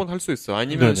프로그램을 2번 할 수 있어요.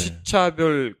 아니면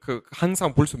시차별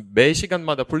항상 매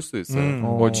시간마다 볼 수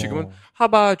있어요. 지금은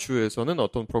하바주에서는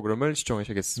어떤 프로그램을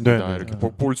시청하시겠습니다. 이렇게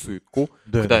볼 수 있고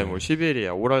그다음에 뭐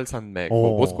시베리아, 오랄산맥,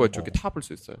 모스크바 쪽에 다 볼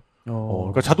수 있어요.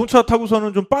 그러니까 자동차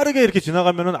타고서는 좀 빠르게 이렇게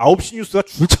지나가면은 9시 뉴스가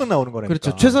줄창 나오는 거니까.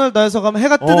 그렇죠. 최선을 다해서 가면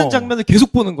해가 뜨는 장면을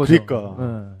계속 보는 거죠.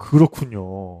 그러니까.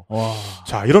 그렇군요.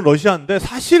 자, 이런 러시아인데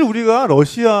사실 우리가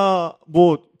러시아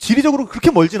지리적으로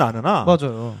그렇게 멀진 않으나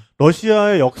맞아요.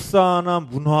 러시아의 역사나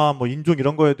문화, 인종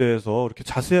이런 거에 대해서 이렇게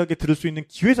자세하게 들을 수 있는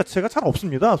기회 자체가 잘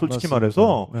없습니다. 솔직히 맞습니다.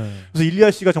 말해서. 그래서 일리아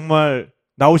씨가 정말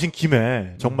나오신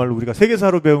김에 정말로 우리가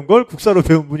세계사로 배운 걸 국사로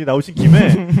배운 분이 나오신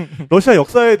김에 러시아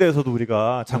역사에 대해서도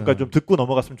우리가 잠깐 좀 듣고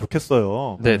넘어갔으면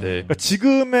좋겠어요. 네네. 그러니까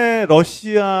지금의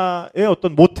러시아의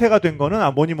어떤 모태가 된 거는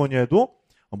뭐니 해도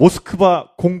모스크바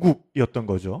공국이었던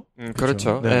거죠.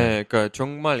 그렇죠. 네. 그러니까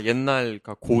정말 옛날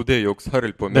고대 역사를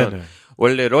보면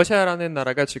원래 러시아라는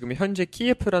나라가 지금 현재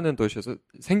키예프라는 도시에서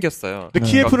생겼어요. 근데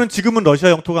키예프는 지금은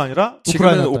러시아 영토가 아니라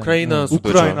지금은 우크라이나 수도죠.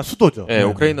 우크라이나 수도죠. 네,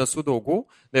 우크라이나 수도고,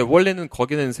 원래는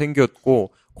거기는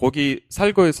생겼고 거기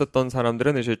살고 있었던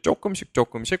사람들은 이제 조금씩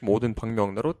모든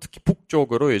방면으로 특히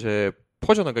북쪽으로 이제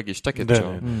퍼져나가기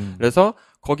시작했죠. 그래서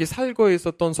거기 살고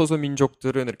있었던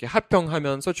소수민족들은 이렇게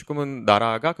합병하면서 지금은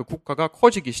나라가 국가가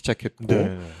커지기 시작했고,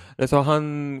 그래서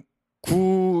한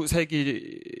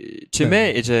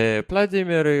 9세기쯤에 이제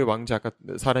플라디미르 왕자가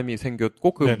사람이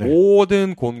생겼고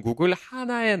모든 건국을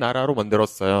하나의 나라로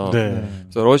만들었어요.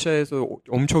 그래서 러시아에서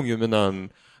엄청 유명한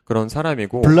그런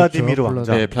사람이고 블라디미르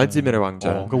왕자. 네, 블라디미르 왕자.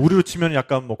 그러니까 우리로 치면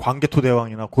약간 광개토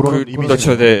대왕이나 그런 이미지.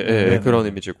 그렇죠. 네, 그런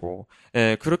이미지고.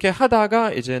 그렇게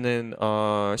하다가 이제는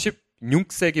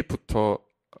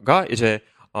 16세기부터가 이제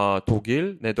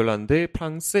독일, 네덜란드,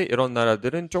 프랑스 이런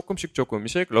나라들은 조금씩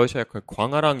러시아 그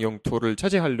광활한 영토를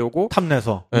차지하려고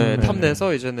탐내서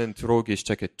탐내서 이제는 들어오기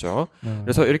시작했죠.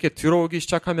 그래서 이렇게 들어오기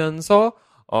시작하면서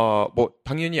뭐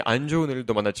당연히 안 좋은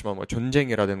일도 많았지만 뭐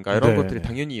전쟁이라든가 이런 것들이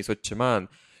당연히 있었지만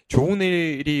좋은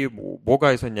일이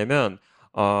뭐가 있었냐면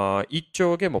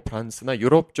이쪽에 뭐 프랑스나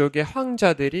유럽 쪽의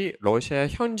황자들이 러시아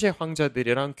현재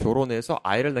황자들이랑 결혼해서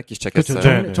아이를 낳기 시작했어요.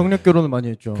 그렇죠. 정력 결혼을 많이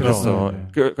했죠. 그렇죠.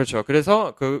 그렇죠.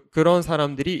 그래서 그런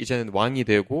사람들이 이제는 왕이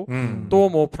되고 또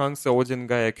뭐 프랑스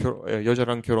어딘가의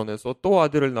여자랑 결혼해서 또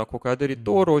아들을 낳고 그 아들이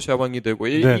또 러시아 왕이 되고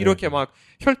이렇게 막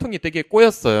혈통이 되게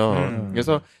꼬였어요.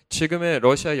 그래서 지금의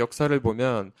러시아 역사를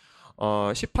보면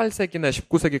 18세기나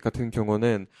 19세기 같은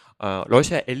경우는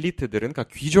러시아 엘리트들은 그러니까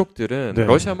귀족들은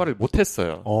러시아 말을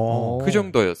못했어요. 그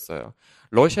정도였어요.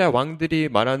 러시아 왕들이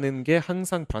말하는 게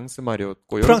항상 프랑스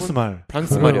말이었고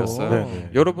프랑스 말이었어요.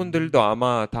 여러분들도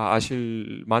아마 다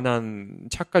아실 만한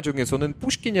작가 중에서는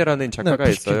푸시킨이라는 작가가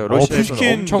있어요. 러시아에서는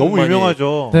푸시킨 엄청 너무 많이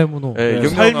유명하죠. 대문호.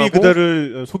 삶이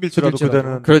그대를 속일지라도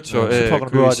그대는 그렇죠.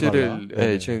 그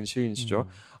시를 지은 시인이시죠.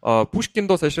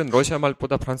 푸시킨도 사실은 러시아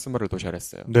말보다 프랑스 말을 더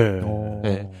잘했어요.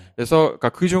 그래서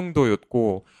그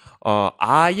정도였고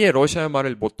아예 러시아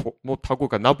말을 못하고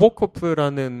그러니까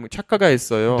나보코프라는 작가가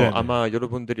있어요. 아마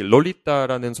여러분들이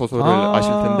롤리타라는 소설을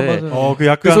아실 텐데 그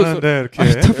약간은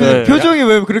이렇게 표정이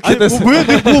왜 그렇게 됐어요?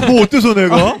 뭐 어때서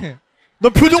내가?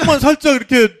 난 표정만 살짝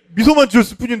이렇게 미소만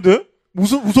지었을 뿐인데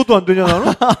웃어도 안 되냐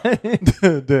나는?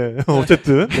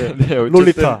 어쨌든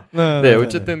롤리타.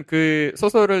 어쨌든 그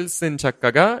소설을 쓴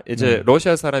작가가 이제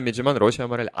러시아 사람이지만 러시아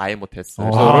말을 아예 못했어요.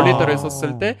 그래서 롤리타를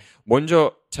썼을 때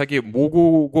먼저 자기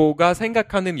모국어가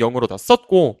생각하는 영어로 다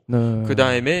썼고 그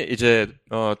다음에 이제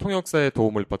통역사의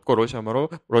도움을 받고 러시아 말로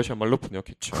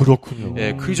번역했죠.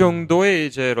 그렇군요. 그 정도의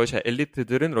이제 러시아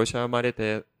엘리트들은 러시아 말에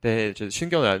대해 이제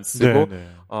신경을 안 쓰고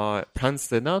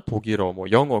프랑스나 독일어, 뭐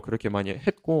영어 그렇게 많이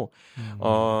했고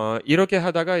이렇게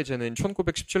하다가 이제는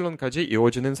 1917년까지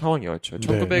이어지는 상황이었죠.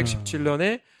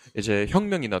 1917년에 이제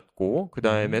혁명이 났고 그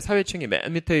다음에 사회층이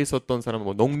맨 밑에 있었던 사람은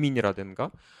뭐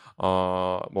농민이라든가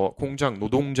뭐 공장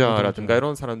노동자라든가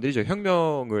이런 사람들이 이제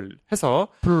혁명을 해서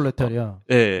프롤레타리아,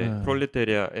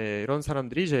 프롤레타리아 이런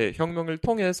사람들이 이제 혁명을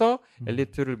통해서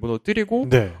엘리트를 무너뜨리고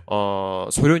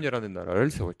소련이라는 나라를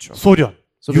세웠죠. 소련.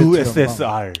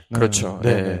 USSR. 그렇죠.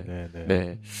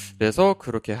 그래서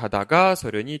그렇게 하다가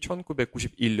소련이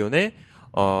 1991년에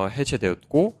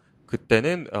해체되었고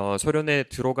그때는 소련에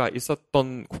들어가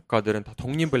있었던 국가들은 다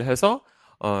독립을 해서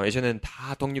이제는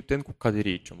다 독립된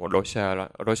국가들이 있죠. 뭐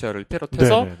러시아를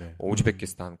비롯해서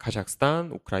우즈베키스탄,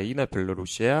 카자흐스탄, 우크라이나,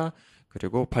 벨로루시아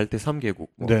그리고 발트 3개국,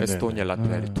 뭐 에스토니아,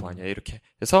 라트비아, 리투아니아 이렇게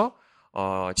해서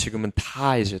지금은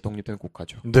다 이제 독립된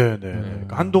국가죠.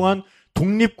 그러니까 한동안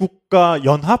독립국가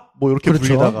연합 뭐 이렇게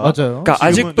불리다가 맞아요. 그러니까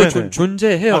아직도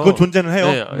존재해요. 그건 존재는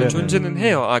해요. 존재는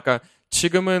해요. 그러니까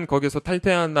지금은 거기서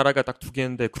탈퇴한 나라가 딱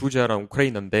 2개인데 그루지아랑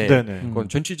우크라이나인데 그건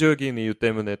정치적인 이유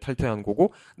때문에 탈퇴한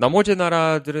거고 나머지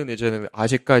나라들은 이제는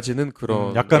아직까지는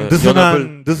그런 약간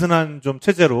느슨한 좀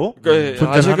체제로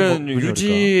아직은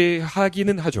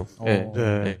유지하기는 하죠.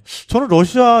 저는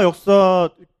러시아 역사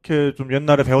이렇게 좀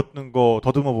옛날에 배웠는 거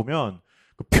더듬어 보면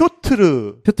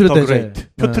표트르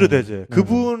대제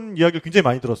그분 이야기를 굉장히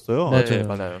많이 들었어요.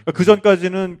 맞아요. 그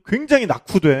전까지는 굉장히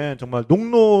낙후된 정말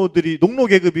농노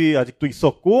계급이 아직도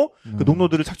있었고 그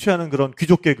농노들을 착취하는 그런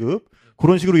귀족 계급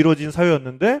그런 식으로 이루어진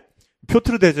사회였는데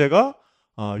표트르 대제가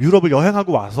유럽을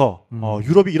여행하고 와서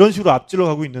유럽이 이런 식으로 앞질러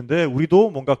가고 있는데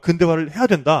우리도 뭔가 근대화를 해야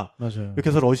된다.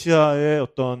 이렇게 해서 러시아의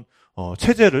어떤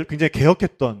체제를 굉장히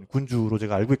개혁했던 군주로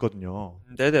제가 알고 있거든요.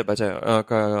 네네, 맞아요.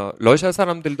 그러니까 러시아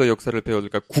사람들도 역사를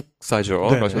배우니까 국사죠.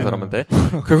 러시아 사람한테.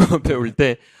 그거 배울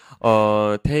때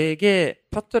되게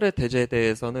표트르 대제에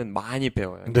대해서는 많이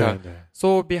배워요. 그러니까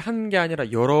수업이 한 게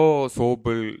아니라 여러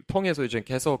수업을 통해서 이제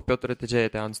계속 표트르 대제에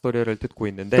대한 스토리를 듣고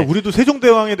있는데 그러니까 우리도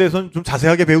세종대왕에 대해서는 좀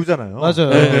자세하게 배우잖아요. 맞아요.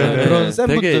 그런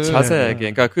되게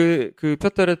자세하게. 그러니까 그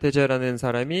표트르 대제라는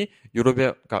사람이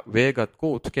유럽에 왜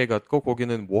갔고 어떻게 갔고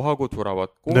거기는 뭐 하고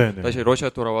돌아왔고 다시 러시아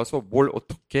돌아와서 뭘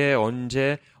어떻게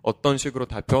언제 어떤 식으로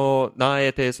다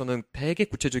변화에 대해서는 되게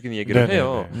구체적인 얘기를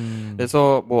해요.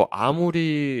 그래서 뭐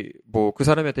아무리 뭐 그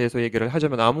사람에 대해서 얘기를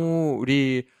하자면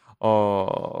아무리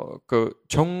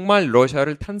정말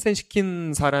러시아를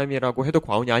탄생시킨 사람이라고 해도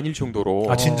과언이 아닐 정도로.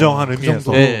 진정한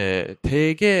의미에서.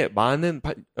 되게 많은,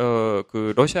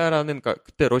 러시아라는,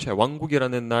 그때 러시아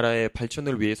왕국이라는 나라의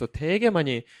발전을 위해서 되게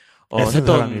많이, 애쓴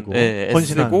사람이고.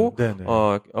 애쓰고,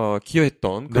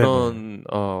 기여했던 그런,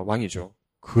 왕이죠.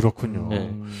 그렇군요.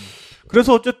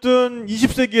 그래서 어쨌든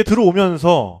 20세기에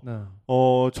들어오면서,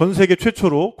 전 세계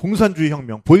최초로 공산주의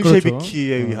혁명,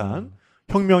 볼셰비키에 의한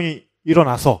혁명이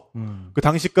일어나서 그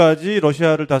당시까지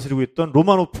러시아를 다스리고 있던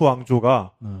로마노프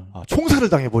왕조가 총살을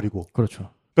당해버리고 그렇죠.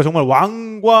 그러니까 정말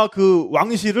왕과 그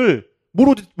왕실을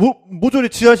모조리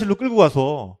지하실로 끌고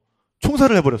가서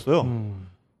총살을 해버렸어요.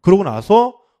 그러고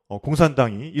나서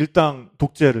공산당이 일당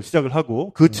독재를 시작을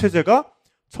하고 그 체제가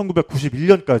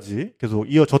 1991년까지 계속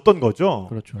이어졌던 거죠.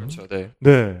 그렇죠. 그렇죠. 네.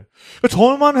 네. 그러니까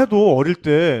저만 해도 어릴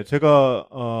때 제가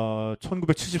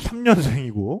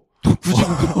 1973년생이고 굳이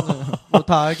뭐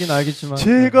다 알긴 알겠지만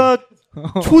제가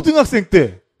초등학생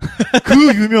때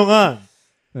그 유명한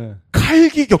네.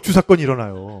 칼기 격추 사건이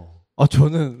일어나요. 아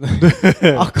저는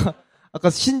네. 아까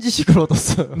신지식을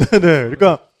얻었어요. 네네.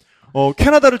 그러니까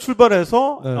캐나다를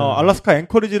출발해서 네. 알래스카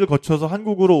앵커리지를 거쳐서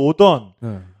한국으로 오던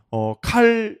네.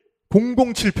 칼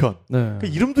 007편. 네. 그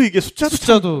이름도 이게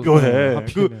숫자도 묘해.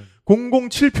 그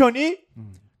 007편이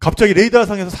갑자기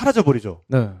레이더상에서 사라져 버리죠.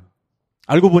 네.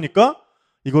 알고 보니까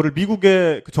이거를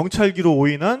미국의 그 정찰기로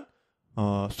오인한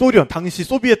소련 당시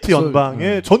소비에트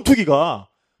연방의 전투기가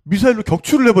미사일로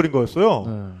격추를 해버린 거였어요.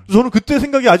 네. 저는 그때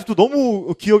생각이 아직도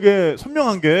너무 기억에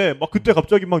선명한 게 막 그때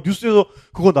갑자기 막 뉴스에서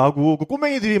그거 나고 그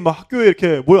꼬맹이들이 막 학교에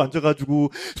이렇게 모여 앉아가지고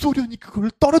소련이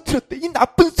그걸 떨어뜨렸대 이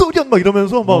나쁜 소련 막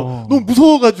이러면서 막 너무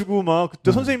무서워가지고 막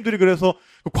그때 선생님들이 그래서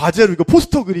그 과제로 이거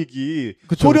포스터 그리기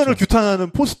그쵸, 소련을 그쵸.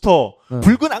 규탄하는 포스터 네.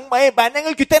 붉은 악마의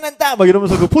만행을 규탄한다 막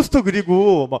이러면서 그 포스터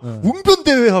그리고 막 웅변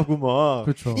대회하고 막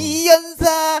그렇죠. 이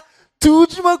연사 두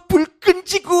주먹 불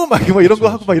끈지고 막 이런 거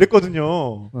하고 막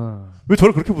이랬거든요. 왜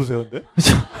저를 그렇게 보세요, 근데?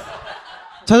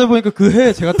 찾아보니까 그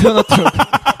해에 제가 태어났더라고요.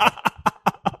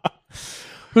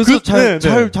 그래서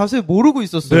잘 자세히 모르고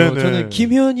있었어요. 네네. 저는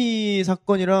김현희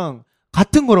사건이랑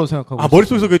같은 거라고 생각하고 있었어요.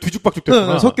 머릿속에서 그게 뒤죽박죽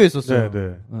됐구나. 네, 섞여 있었어요.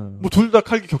 네네. 뭐 둘 다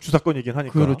칼기 격추 사건이긴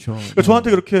하니까. 그렇죠. 그러니까 저한테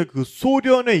그렇게 그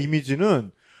소련의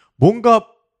이미지는 뭔가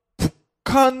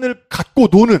북한을 갖고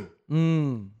노는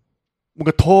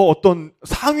뭔가 더 어떤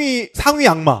상위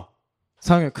악마.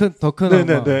 더 큰 악마.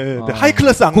 네네네. 하이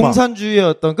클래스 악마. 공산주의의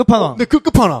어떤 끝판왕. 네, 그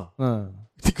끝판왕.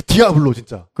 그 디아블로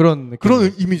진짜. 그런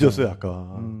이미지였어요,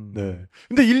 약간. 네.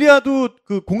 근데 일리아도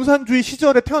그 공산주의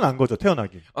시절에 태어난 거죠,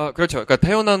 태어나기. 아, 그렇죠. 그러니까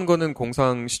태어난 거는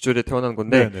공산 시절에 태어난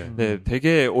건데, 네,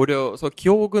 되게 어려서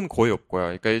기억은 거의 없고요.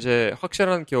 그러니까 이제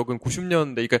확실한 기억은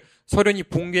 90년대, 그러니까 소련이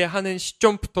붕괴하는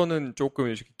시점부터는 조금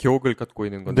이렇게 기억을 갖고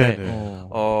있는 건데,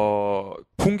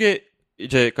 붕괴,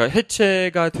 이제, 그러니까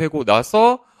해체가 되고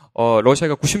나서,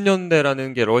 러시아가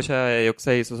 90년대라는 게 러시아의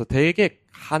역사에 있어서 되게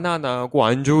가난하고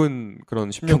안 좋은 그런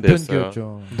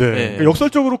 10년대였어요. 네. 그러니까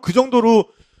역설적으로 그 정도로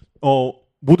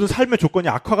모든 삶의 조건이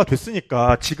악화가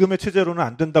됐으니까 지금의 체제로는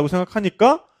안 된다고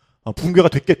생각하니까 붕괴가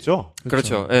됐겠죠.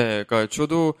 그렇죠. 예. 네, 그러니까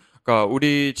저도 그러니까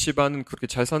우리 집안은 그렇게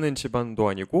잘 사는 집안도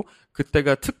아니고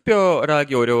그때가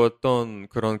특별하게 어려웠던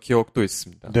그런 기억도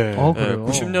있습니다. 네.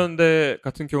 90년대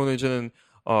같은 경우는 이제는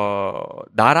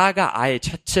나라가 아예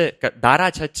그러니까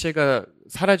나라 자체가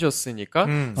사라졌으니까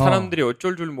사람들이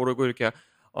어쩔 줄 모르고 이렇게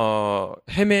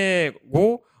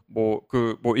헤매고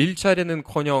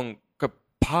일자리는커녕 그러니까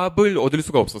밥을 얻을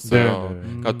수가 없었어요.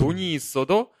 그러니까 돈이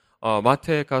있어도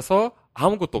마트에 가서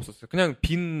아무것도 없었어요. 그냥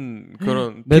빈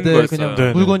거였어요. 그냥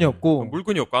물건이 없고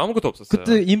아무것도 없었어요.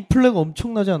 그때 인플레가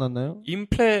엄청나지 않았나요?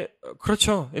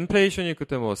 그렇죠. 인플레이션이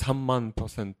그때 3만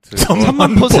 %.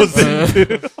 3만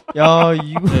 %. 야,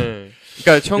 이거. 네.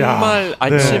 그러니까 정말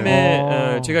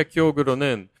아침에 제가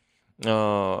기억으로는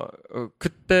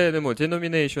그때는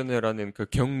데노미네이션이라는 그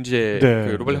경제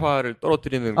그 루블화를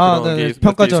떨어뜨리는 그런 게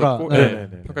평가절하.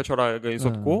 평가절하가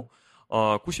있었고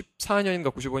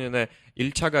 94년인가 95년에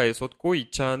 1차가 있었고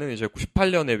 2차는 이제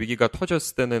 98년에 위기가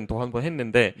터졌을 때는 또 한 번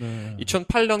했는데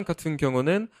 2008년 같은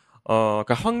경우는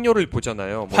그러니까 확률을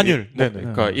보잖아요. 환율.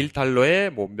 그러니까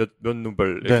 1달러에 몇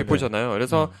루블 이렇게 보잖아요.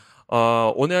 그래서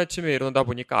오늘 아침에 일어나다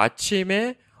보니까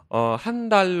아침에 한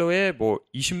달러에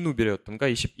 20루블이었던가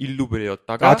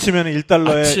 21루블이었다가 아침에는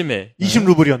 1달러에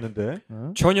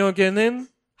 20루블이었는데 저녁에는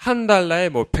한 달러에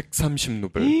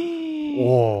 130루블.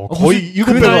 오, 거의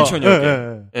 7배가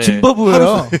저녁에.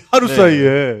 짐바브웨야. 하루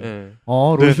사이에.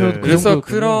 러시아 그래서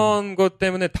그런 것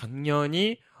때문에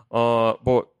당연히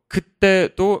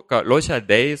그때도 그러니까 러시아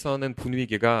내에서는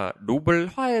분위기가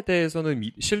루블화에 대해서는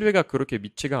신뢰가 그렇게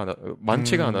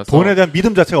많지가 않아서 돈에 대한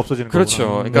믿음 자체가 없어지는 거죠.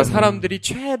 그렇죠. 그러니까 사람들이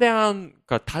최대한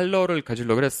그러니까 달러를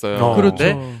가지려고 그랬어요.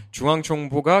 그런데 중앙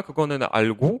정부가 그거는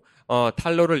알고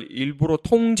달러를 일부러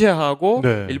통제하고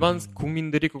일반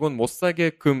국민들이 그건 못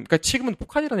사게끔 그러니까 지금은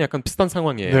북한이랑 약간 비슷한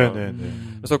상황이에요.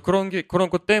 그래서 그런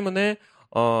것 때문에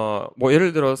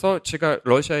예를 들어서 제가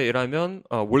러시아에 일하면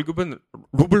월급은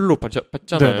루블로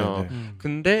받잖아요.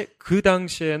 근데 그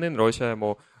당시에는 러시아에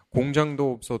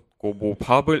공장도 없었고 뭐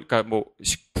밥을 그러니까 뭐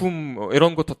식품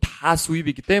이런 것도 다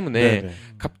수입이기 때문에 네네.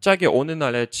 갑자기 어느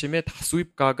날 아침에 다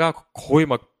수입가가 거의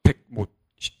막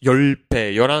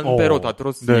 10배, 11배로 다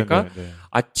들었으니까 네네네.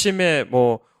 아침에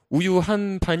뭐 우유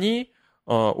한 판이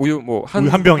우유 뭐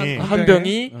한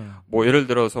병이 뭐 예를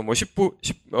들어서 뭐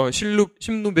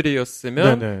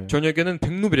 10루벨이었으면 저녁에는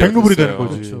 100루벨이 되는 거지.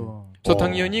 그렇죠. 그래서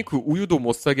당연히 그 우유도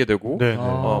못 사게 되고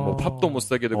뭐 밥도 못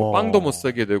사게 되고 빵도 못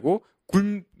사게 되고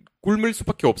굶을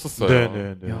수밖에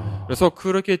없었어요. 그래서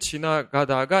그렇게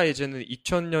지나가다가 이제는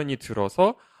 2000년이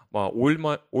들어서 막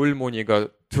오일머니가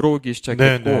들어오기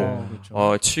시작했고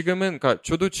그렇죠. 지금은 그러니까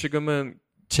저도 지금은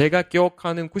제가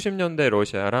기억하는 90년대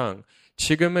러시아랑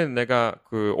지금은 내가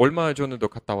그 얼마 전에도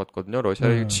갔다 왔거든요.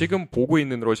 러시아에 지금 보고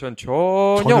있는 러시아는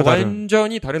전혀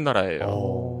완전히 다른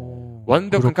나라예요.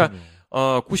 그러니까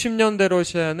 90년대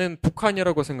러시아는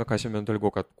북한이라고 생각하시면 될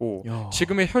것 같고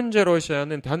지금의 현재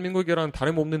러시아는 대한민국이랑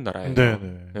다름없는 나라예요.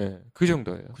 네, 그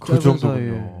정도예요. 그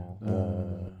정도군요.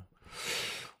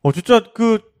 진짜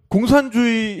그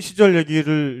공산주의 시절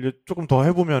얘기를 조금 더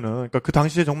해보면은, 그러니까 그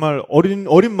당시에 정말 어린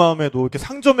마음에도 이렇게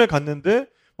상점에 갔는데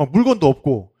막 물건도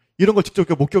없고 이런 걸 직접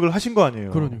목격을 하신 거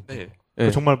아니에요? 그러니까.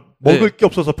 네. 정말 먹을 게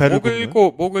없어서 배를 먹을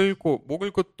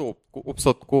것도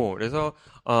없었고 그래서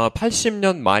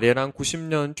 80년 말이랑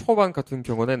 90년 초반 같은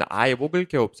경우는 아예 먹을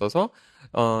게 없어서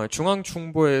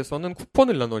중앙정부에서는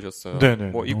쿠폰을 나눠줬어요.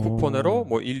 뭐 이 쿠폰으로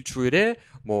뭐 일주일에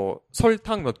뭐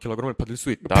설탕 몇 킬로그램을 받을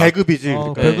수 있다. 배급이지.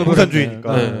 그러니까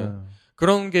공산주의니까.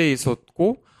 그런 게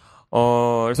있었고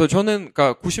그래서 저는,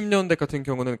 그니까, 90년대 같은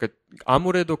경우는, 그니까,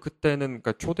 아무래도 그때는,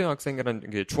 그니까, 초등학생이라는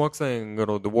게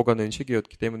중학생으로 넘어가는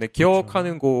시기였기 때문에,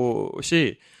 기억하는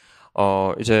곳이,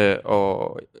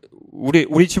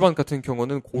 우리 집안 같은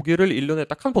경우는 고기를 1년에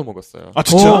딱 한 번 먹었어요. 아,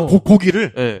 진짜?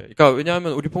 고기를? 네. 그니까,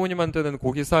 왜냐하면 우리 부모님한테는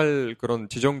고기 살 그런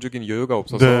지정적인 여유가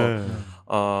없어서,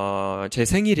 제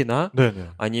생일이나,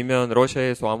 아니면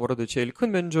러시아에서 아무래도 제일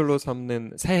큰 명절로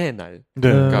삼는 새해날,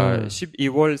 그니까,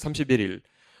 12월 31일,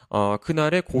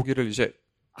 그날에 고기를 이제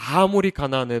아무리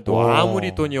가난해도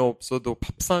아무리 돈이 없어도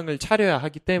밥상을 차려야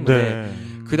하기 때문에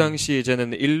그 당시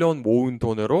이제는 1년 모은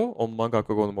돈으로 엄마가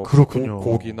그거는 뭐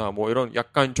고기나 뭐 이런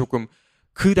약간 조금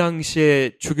그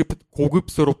당시에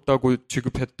고급스럽다고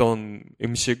지급했던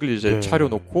음식을 이제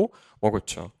차려놓고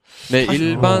먹었죠. 네,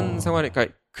 일반 생활에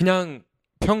그러니까 그냥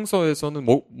평소에서는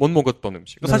못 먹었던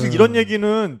음식. 사실 이런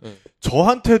얘기는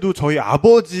저한테도 저희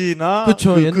아버지나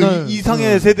그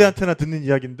이상의 세대한테나 듣는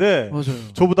이야기인데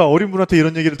저보다 어린 분한테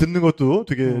이런 얘기를 듣는 것도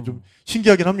되게 좀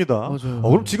신기하긴 합니다.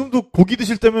 그럼 지금도 고기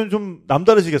드실 때면 좀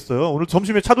남다르시겠어요? 오늘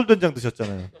점심에 차돌된장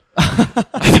드셨잖아요.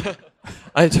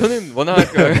 아니 저는 워낙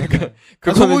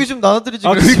소고기 좀 나눠드리지.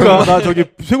 그러니까 나 저기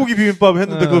쇠고기 비빔밥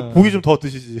했는데 그 고기 좀 더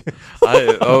드시지.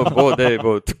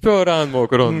 뭐 특별한 뭐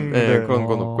그런 그런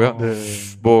건 없고요.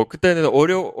 뭐 그때는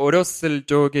어렸을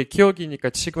적의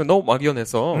기억이니까 지금은 너무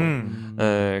막연해서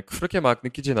그렇게 막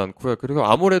느끼진 않고요. 그리고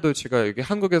아무래도 제가 여기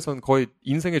한국에선 거의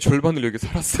인생의 절반을 여기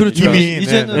살았으니까 그렇죠.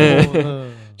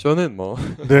 이제는 저는 뭐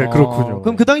그렇군요.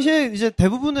 그럼 그 당시에 이제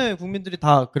대부분의 국민들이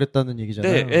다 그랬다는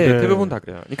얘기잖아요. 대부분 다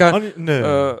그래요. 그러니까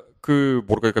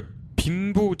그러니까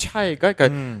빈부 차이가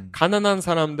그러니까 가난한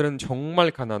사람들은 정말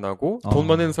가난하고 돈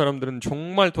많은 사람들은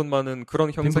정말 돈 많은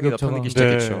그런 형상이 나타나기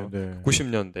시작했죠.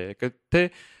 90년대 그때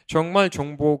정말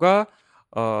정보가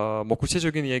뭐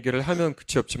구체적인 얘기를 하면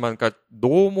끝이 없지만, 그러니까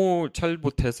너무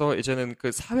잘못해서 이제는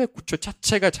그 사회 구조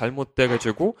자체가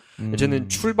잘못돼가지고 이제는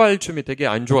출발점이 되게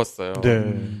안 좋았어요.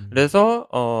 그래서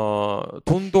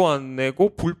돈도 안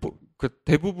내고 그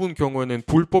대부분 경우에는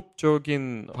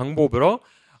불법적인 방법으로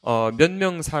몇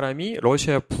명 사람이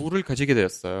러시아 부를 가지게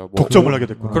되었어요. 뭐 독점을 하게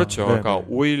됐구나. 그렇죠. 그러니까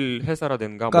오일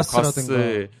회사라든가 뭐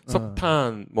가스,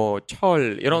 석탄, 뭐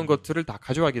철 이런 것들을 다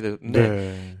가져가게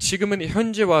됐는데 지금은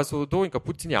현재 와서도 그러니까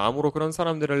푸틴이 암으로 그런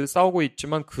사람들을 싸우고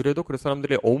있지만 그래도 그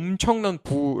사람들이 엄청난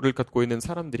부를 갖고 있는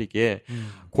사람들이기에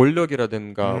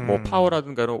권력이라든가 뭐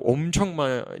파워라든가 이런 엄청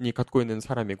많이 갖고 있는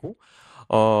사람이고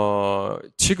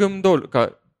지금도 그러니까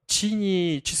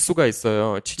지니 지수가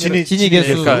있어요. 지니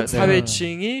개수. 그러니까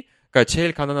사회층이 그러니까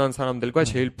제일 가난한 사람들과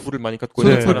제일 부를 많이 갖고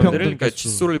있는 사람들을 그러니까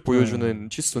지수를 보여주는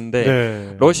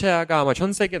지수인데 러시아가 아마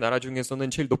전 세계 나라 중에서는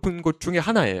제일 높은 곳 중에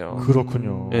하나예요.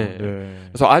 그렇군요.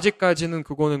 그래서 아직까지는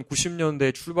그거는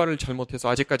 90년대 출발을 잘못해서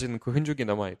아직까지는 그 흔적이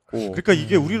남아 있고. 그러니까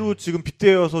이게 우리로 지금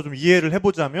빗대어서 좀 이해를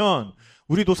해보자면.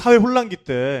 우리도 사회 혼란기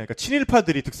때, 그러니까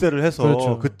친일파들이 득세를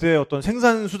해서 그때 어떤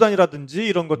생산 수단이라든지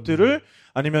이런 것들을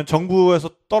아니면 정부에서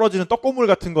떨어지는 떡고물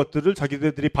같은 것들을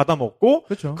자기들이 받아먹고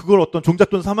그걸 어떤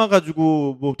종잣돈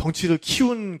삼아가지고 뭐 덩치를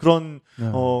키운 그런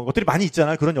것들이 많이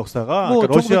있잖아요. 그런 역사가. 뭐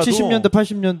그러니까 러시아도 1970년대,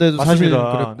 80년대도 사실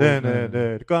그랬고.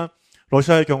 그러니까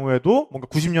러시아의 경우에도 뭔가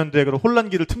 90년대에 그런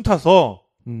혼란기를 틈타서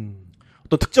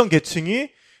어떤 특정 계층이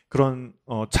그런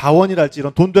자원이랄지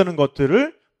이런 돈 되는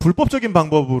것들을 불법적인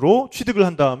방법으로 취득을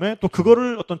한 다음에 또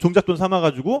그거를 어떤 종잣돈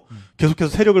삼아가지고 계속해서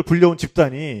세력을 불려온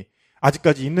집단이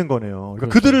아직까지 있는 거네요. 그러니까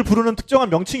그렇죠. 그들을 부르는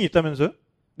특정한 명칭이 있다면서요?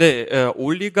 네,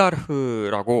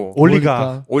 올리가르흐라고.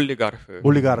 올리가르흐.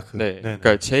 네.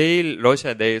 그러니까 제일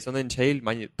러시아 내에서는 제일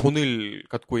많이 돈을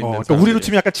갖고 있는. 그러니까 우리로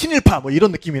치면 약간 친일파 뭐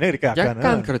이런 느낌이네. 그러니까 약간은.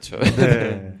 약간 그렇죠.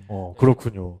 네.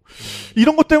 그렇군요.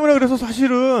 이런 것 때문에 그래서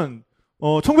사실은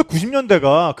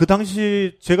 1990년대가 그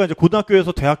당시 제가 이제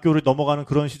고등학교에서 대학교를 넘어가는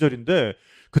그런 시절인데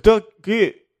그때가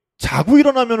그게 자고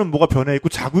일어나면은 뭐가 변해 있고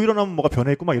자고 일어나면 뭐가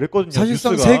변해 있고 막 이랬거든요.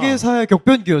 사실상 뉴스가. 세계사의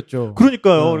격변기였죠.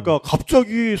 그러니까요. 그러니까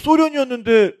갑자기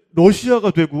소련이었는데 러시아가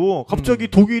되고 갑자기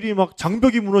독일이 막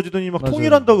장벽이 무너지더니 막 맞아요.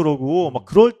 통일한다 그러고 막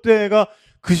그럴 때가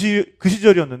그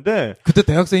시절이었는데 그때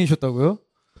대학생이셨다고요?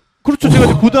 그렇죠. 제가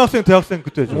이제 고등학생 대학생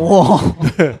그때죠.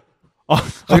 네.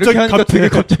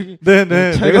 갑자기.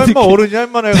 네네. 내가 인마 어른이야,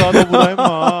 인마 내가. 너보다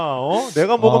인마.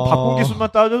 내가 먹은 바꾼 기술만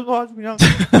따져도 아주 그냥,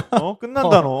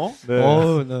 끝난다, 너.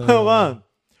 네. 네. 하여간.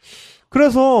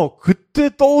 그래서 그때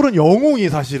떠오른 영웅이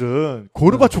사실은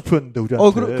고르바초프였는데,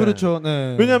 우리한테. 그렇죠.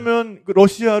 네. 왜냐면, 그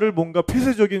러시아를 뭔가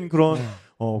폐쇄적인 그런,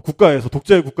 국가에서,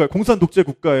 공산 독재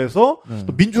국가에서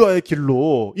또 민주화의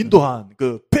길로 인도한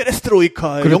그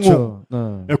페레스트로이카의 그렇죠.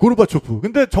 영웅. 네, 고르바초프.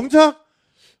 근데 정작,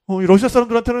 이 러시아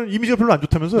사람들한테는 이미지가 별로 안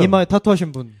좋다면서요? 이마에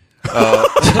타투하신 분.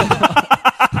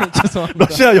 죄송합니다.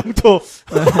 러시아 영토.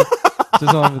 네.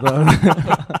 죄송합니다.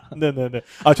 네네네.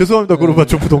 죄송합니다.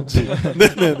 고르바초프 동지.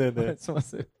 네네네네.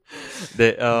 말씀하세요.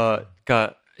 네,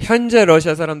 그러니까 현재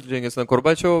러시아 사람들 중에서는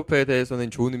고르바초프에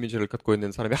대해서는 좋은 이미지를 갖고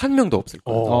있는 사람이 한 명도 없을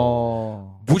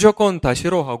거예요. 무조건 다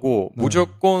싫어하고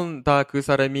무조건 다 그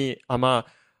사람이 아마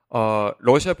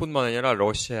러시아뿐만 아니라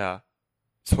러시아,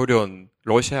 소련,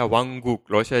 러시아 왕국,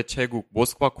 러시아 제국,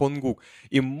 모스크바 건국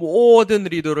이 모든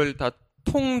리더를 다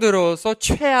통들어서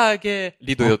최악의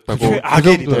리더였다고.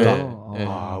 최악의 리더다. 네.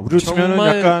 우리로 치면은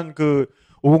약간 그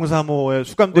 5035의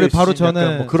수감대에 바로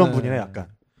전에 뭐 그런 분이네 약간.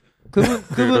 그분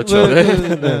그렇죠.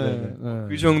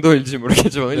 그 정도일지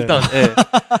모르겠지만 일단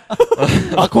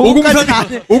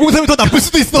 503이 더 나쁠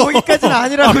수도 있어. 거기까지는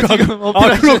아니라고 지금.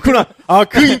 그렇구나.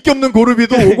 그 인기 없는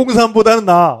고르비도 503보다는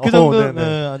나아. 그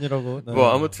정도는 아니라고.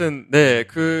 뭐 아무튼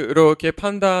그렇게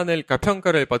판단을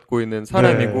평가를 받고 있는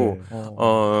사람이고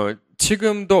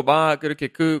지금도 막 이렇게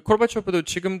고르바초프도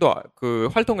지금도 그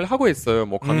활동을 하고 있어요.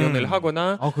 뭐 강연을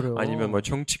하거나 아니면 뭐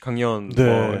정치 강연,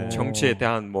 뭐 정치에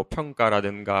대한 뭐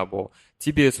평가라든가 뭐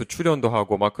TV에서 출연도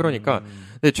하고 막 그러니까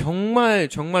근데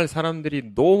정말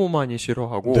사람들이 너무 많이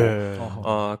싫어하고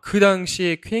그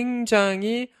당시에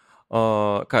굉장히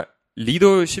그러니까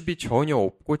리더십이 전혀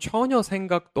없고 전혀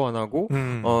생각도 안 하고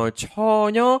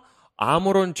전혀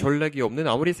아무런 전략이 없는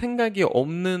아무리 생각이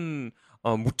없는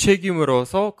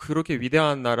무책임으로서 그렇게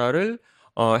위대한 나라를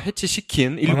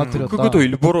해치시킨 그것도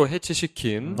일부러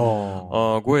해치시킨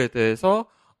거에 대해서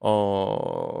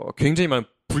굉장히 많은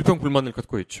불평불만을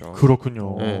갖고 있죠.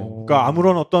 그렇군요. 그러니까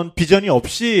아무런 어떤 비전이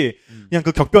없이 그냥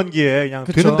그 격변기에 그냥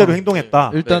되는 대로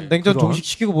행동했다. 일단 냉전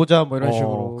종식시키고 보자 뭐 이런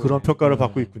식으로 그런 평가를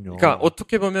받고 있군요. 그러니까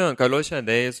어떻게 보면 러시아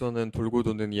내에서는 돌고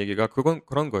도는 얘기가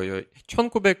그런 거예요.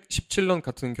 1917년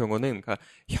같은 경우는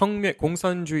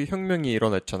공산주의 혁명이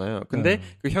일어났잖아요. 근데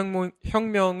그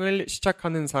혁명을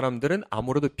시작하는 사람들은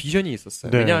아무래도 비전이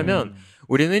있었어요. 왜냐하면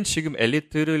우리는 지금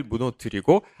엘리트를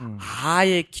무너뜨리고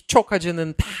아예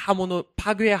기초까지는 다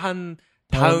파괴한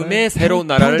다음에 새로운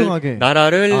나라를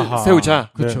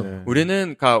세우자. 그렇죠.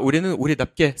 우리는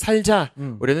우리답게 살자.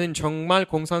 우리는 정말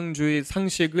공산주의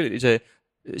상식을 이제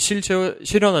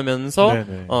실현하면서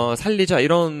살리자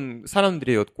이런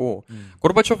사람들이었고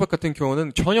고르바초프 같은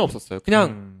경우는 전혀 없었어요.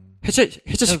 그냥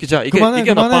해체시키자. 이게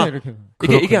나빠.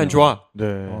 이게 안 좋아.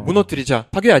 무너뜨리자.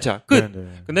 파괴하자. 끝.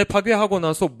 근데 파괴하고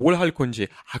나서 뭘 할 건지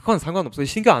그건 상관없어요.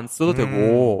 신경 안 써도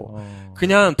되고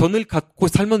그냥 돈을 갖고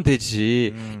살면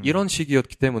되지. 이런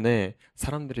식이었기 때문에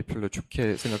사람들이 별로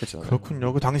좋게 생각하지 않아요.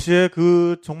 그렇군요. 그 당시에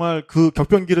정말 그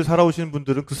격변기를 살아오시는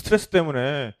분들은 그 스트레스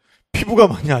때문에 피부가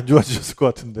많이 안 좋아지셨을 것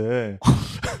같은데.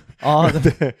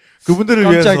 네. 그분들을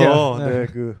위해서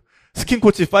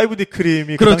스킨코치 5D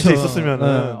크림이 그 당시에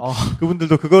있었으면은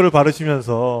그분들도 그거를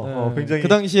바르시면서 굉장히 그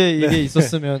당시에 이게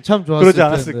있었으면 참 좋았을 그러지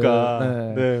않았을까.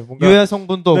 뭔가 유해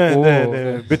성분도 없고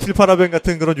메틸파라벤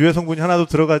같은 그런 유해 성분이 하나도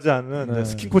들어가지 않은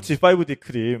스킨코치 5D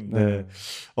크림.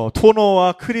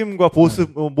 토너와 크림과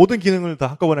보습 모든 기능을 다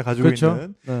한꺼번에 가지고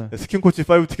있는 스킨코치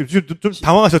 5D 크림. 지금 좀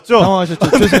당황하셨죠?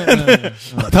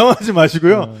 당황하지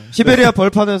마시고요. 시베리아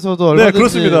벌판에서도 얼마든지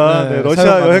그렇습니다.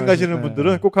 러시아 여행 가시는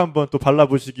분들은 꼭 한번 또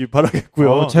발라보시기 바랍니다.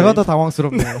 바라겠고요. 제가 더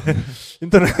당황스럽네요.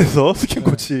 인터넷에서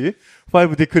스킨코치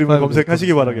 5D 크림을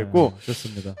검색하시기 바라겠고.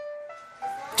 좋습니다.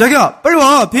 자기야, 빨리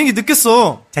와. 비행기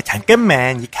늦겠어. 자,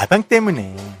 잠깐만. 이 가방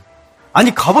때문에.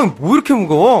 아니, 가방이 뭐 이렇게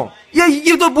무거워? 야,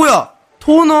 이게 다 뭐야?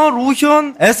 토너,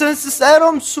 로션, 에센스,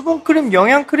 세럼, 수분크림,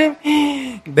 영양크림,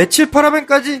 메칠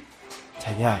파라벤까지.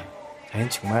 자기야, 자기는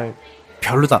정말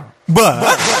별로다. 뭐?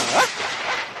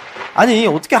 아니,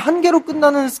 어떻게 한 개로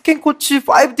끝나는 스킨코치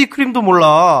 5D 크림도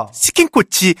몰라.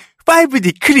 스킨코치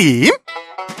 5D 크림?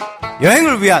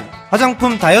 여행을 위한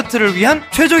화장품, 다이어트를 위한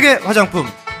최적의 화장품.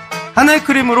 하나의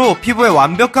크림으로 피부에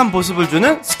완벽한 보습을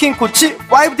주는 스킨코치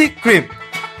 5D 크림.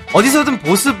 어디서든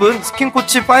보습은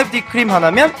스킨코치 5D 크림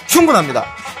하나면 충분합니다.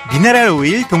 미네랄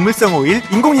오일, 동물성 오일,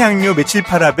 인공향료, 메칠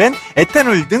파라벤,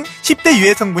 에탄올 등 10대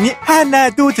유해 성분이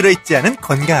하나도 들어있지 않은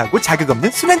건강하고 자극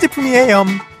없는 순한 제품이에요.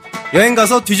 여행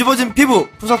가서 뒤집어진 피부,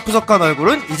 푸석푸석한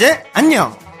얼굴은 이제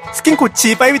안녕.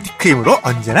 스킨코치 5D 크림으로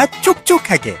언제나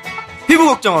촉촉하게 피부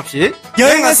걱정 없이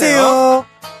여행하세요.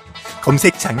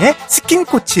 검색창에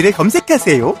스킨코치를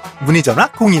검색하세요. 문의 전화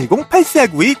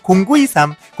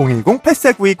 010-8492-0923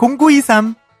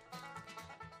 010-8492-0923.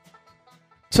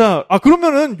 자,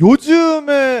 그러면은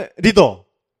요즘의 리더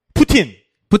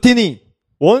푸틴이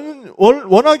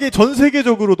워낙에 전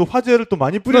세계적으로도 화제를 또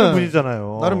많이 뿌리는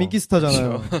분이잖아요. 나름 인기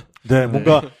스타잖아요. 네,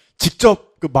 뭔가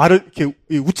직접 그 말을 이렇게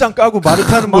웃장 까고 말을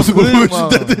타는 모습을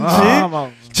보여준다든지,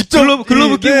 직접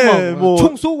글러브 끼고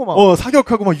총 쏘고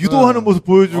사격하고 막 유도하는 모습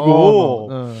보여주고,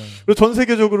 그리고 전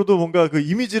세계적으로도 뭔가 그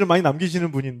이미지를 많이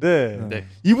남기시는 분인데,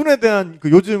 이분에 대한 그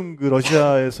요즘 그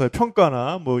러시아에서의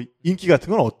평가나 뭐 인기 같은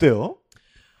건 어때요?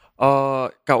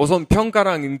 그러니까 우선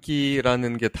평가랑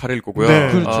인기라는 게 다를 거고요.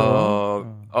 네.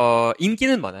 그렇죠.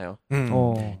 인기는 많아요.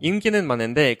 인기는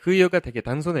많은데 그 이유가 되게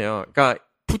단순해요. 그러니까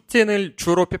푸틴을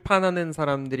주로 비판하는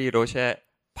사람들이 러시아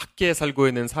밖에 살고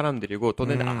있는 사람들이고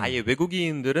또는 아예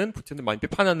외국인들은 푸틴을 많이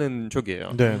비판하는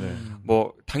쪽이에요. 네네.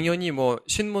 뭐 당연히 뭐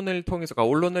신문을 통해서,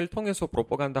 그러니까 언론을 통해서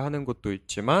프로파간다 하는 것도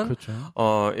있지만, 그렇죠.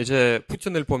 이제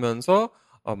푸틴을 보면서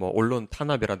뭐 언론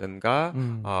탄압이라든가,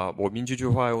 뭐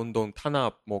민주주의 운동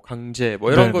탄압, 뭐 강제,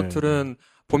 뭐 이런 것들은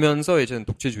보면서 이제는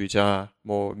독재주의자,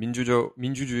 뭐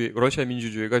민주주의, 러시아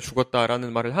민주주의가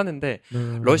죽었다라는 말을 하는데,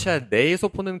 러시아 내에서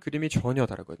보는 그림이 전혀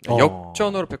다르거든요.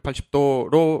 역전으로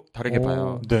 180도로 다르게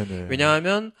봐요.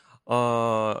 왜냐하면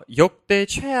역대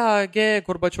최악의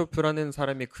고르바초프라는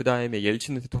사람이 그 다음에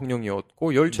옐친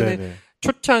대통령이었고, 옐친의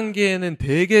초창기에는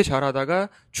되게 잘하다가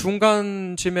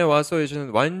중간쯤에 와서 이제는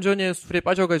완전히 술에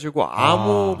빠져가지고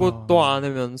아무것도 안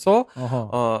하면서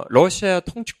러시아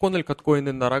통치권을 갖고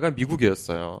있는 나라가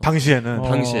미국이었어요. 당시에는.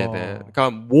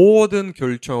 그러니까 모든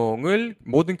결정권이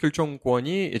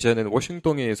이제는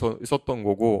워싱턴에 있었던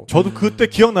거고. 저도 그때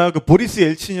기억나요. 그 보리스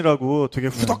옐친이라고 되게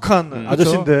후덕한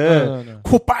아저씨인데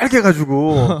코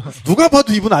빨개가지고 누가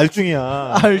봐도 이분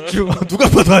알중이야. 누가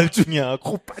봐도 알중이야.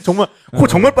 코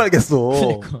정말 빨겠어.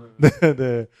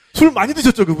 네네. 술 많이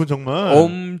드셨죠, 그분 정말?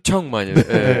 엄청 많이. 네.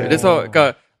 그래서,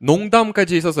 그러니까,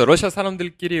 농담까지 있어서 러시아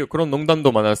사람들끼리 그런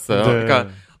농담도 많았어요. 그러니까,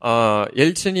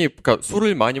 옐친이, 그러니까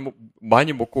술을 많이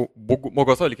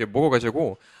먹어서 이렇게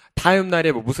먹어가지고, 다음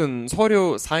날에 뭐 무슨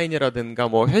서류 사인이라든가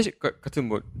뭐 회식 같은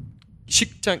뭐,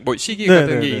 시기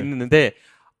같은 게 있는데,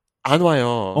 안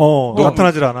와요.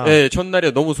 나타나질 않아. 네, 전날에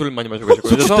너무 술을 많이 마셔가지고.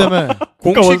 그래서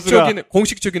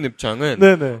공식적인 입장은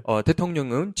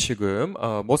대통령은 지금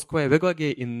모스크바의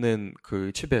외곽에 있는 그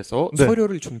집에서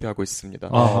서류를 준비하고 있습니다.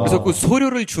 그래서 그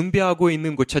서류를 준비하고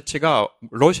있는 것 자체가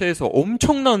러시아에서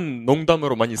엄청난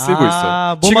농담으로 많이 쓰고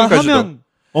있어요. 지금까지도. 하면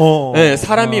네,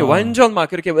 사람이 완전 막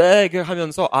그렇게 왜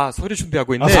하면서 서류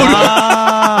준비하고 있네.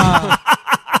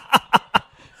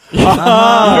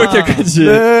 이렇게까지.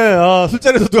 네,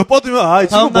 술자리에서 누가 뻗으면, 이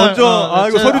친구 먼저,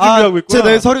 이거 서류 준비하고 있구나.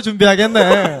 내일 서류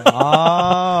준비하겠네.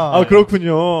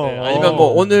 그렇군요. 네, 아니면 뭐,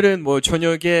 오늘은 뭐,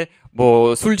 저녁에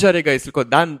뭐, 술자리가 있을 거,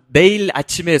 난 내일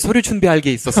아침에 서류 준비할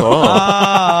게 있어서.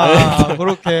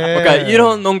 그렇게. 그러니까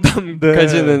이런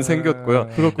농담까지는 생겼고요.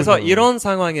 그래서 이런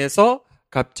상황에서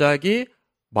갑자기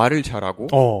말을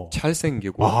잘하고,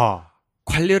 잘생기고,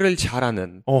 관리를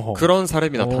잘하는 그런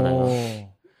사람이 나타나요.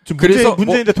 지금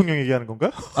문재인 대통령 얘기하는 건가요?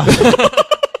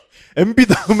 MB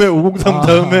다음에 503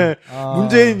 다음에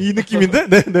문재인 이 느낌인데?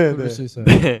 네. 그럴 수 있어요.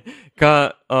 네.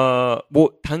 그러니까 뭐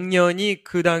당연히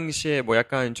그 당시에 뭐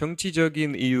약간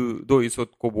정치적인 이유도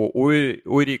있었고 뭐 오일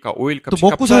값이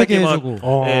먹고 살게 해주고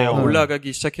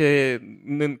올라가기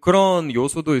시작하는 그런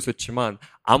요소도 있었지만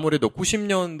아무래도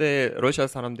 90년대 러시아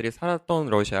사람들이 살았던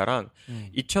러시아랑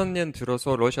 2000년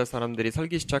들어서 러시아 사람들이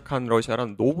살기 시작한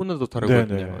러시아랑 너무나도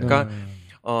다르거든요. 그러니까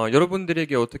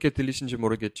여러분들에게 어떻게 들리신지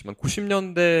모르겠지만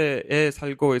 90년대에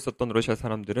살고 있었던 러시아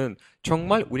사람들은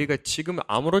정말 우리가 지금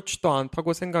아무렇지도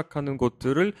않다고 생각하는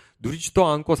것들을 누리지도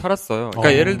않고 살았어요.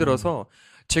 그러니까 예를 들어서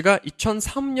제가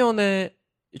 2003년에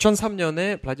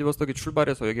블라디보스톡에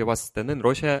출발해서 여기 왔을 때는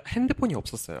러시아 핸드폰이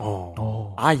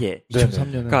없었어요. 아예.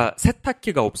 2003년에. 그러니까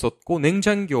세탁기가 없었고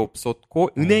냉장기 없었고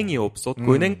은행이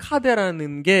없었고 은행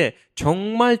카드라는 게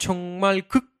정말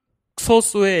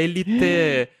극소수의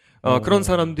엘리트의 그런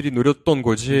사람들이 누렸던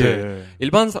거지. 네.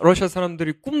 일반 러시아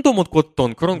사람들이 꿈도 못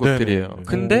꿨던 그런 것들이에요.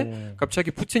 근데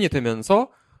갑자기 푸틴이 되면서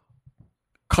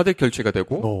카드 결제가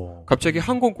되고 갑자기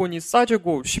항공권이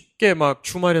싸지고 쉽게 막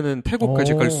주말에는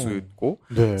태국까지 갈 수 있고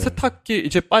세탁기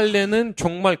이제 빨래는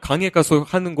정말 강에 가서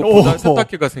하는 것보다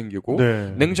세탁기가 생기고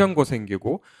냉장고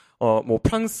생기고 뭐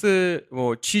프랑스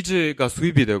뭐 치즈가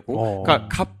수입이 되고 그러니까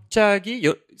갑자기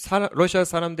러시아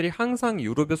사람들이 항상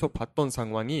유럽에서 봤던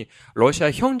상황이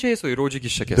러시아 현지에서 이루어지기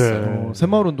시작했어요.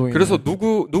 새마을 운동이. 그래서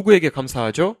누구에게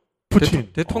감사하죠? 푸틴.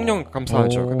 대통령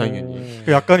감사하죠, 당연히.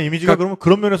 약간 이미지가 그러면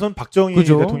그런 면에서는 박정희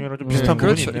대통령이랑 좀 비슷한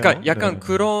부분이 그렇죠. 있네요. 그러니까 약간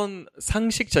그런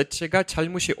상식 자체가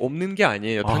잘못이 없는 게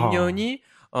아니에요. 당연히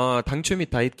당첨이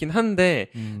다 있긴 한데,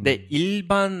 네,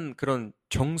 일반 그런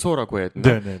정서라고 해야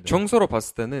되나? 정서로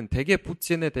봤을 때는 되게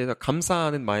푸틴에 대해서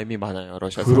감사하는 마음이 많아요,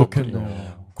 러시아 사람들이.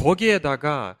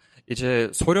 거기에다가 이제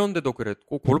소련대도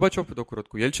그랬고 골바초프도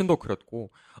그렇고 옐친도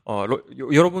그랬고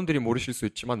여러분들이 모르실 수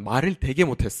있지만 말을 되게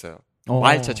못했어요.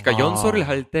 말 자체가 연설을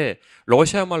할 때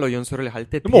러시아 말로 연설을 할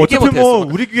때 되게 뭐 어차피 못했어요.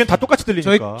 뭐 우리 귀엔 다 똑같이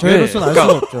들리니까. 저희로서는 알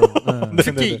수가 없죠.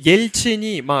 특히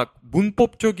옐친이 막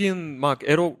문법적인 막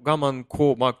에러가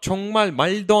많고 막 정말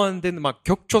말도 안 되는 막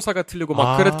격조사가 틀리고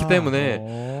막 그랬기 때문에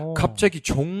갑자기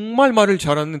정말 말을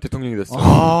잘하는 대통령이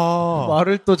됐어요.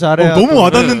 말을 또 잘해야 너무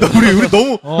와닿는다. 우리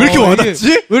너무 왜 이렇게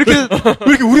와닿지? 왜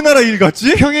이렇게 우리나라 일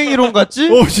같지? 평행 이론 같지?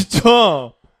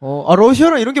 진짜.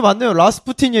 러시아랑 이런 게 많네요.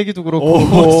 라스푸틴 얘기도 그렇고.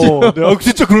 네,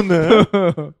 진짜 그렇네.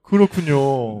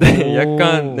 그렇군요. 네,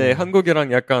 약간,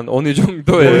 한국이랑 약간 어느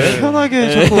정도의. 편하게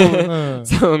자꾸.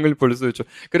 상황을 볼 수 있죠.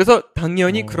 그래서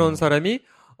당연히 그런 사람이,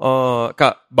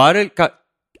 그러니까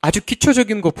아주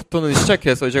기초적인 것부터는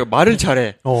시작해서 제가 말을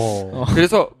잘해.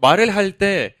 그래서 말을 할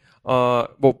때,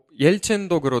 뭐,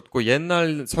 옐첸도 그렇고,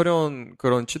 옛날 소련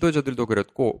그런 지도자들도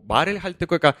그랬고, 말을 할 때,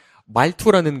 그러니까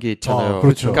말투라는 게 있잖아요.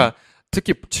 그렇죠. 그러니까,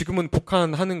 특히 지금은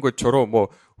북한 하는 것처럼 뭐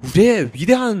우리의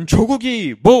위대한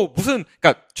조국이 뭐 무슨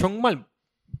그러니까 정말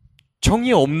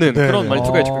정이 없는 그런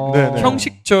말투가 있고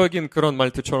형식적인 그런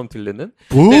말투처럼 들리는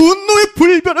분노의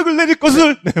불벼락을 내릴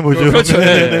것을 뭐죠? 그렇죠.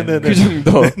 그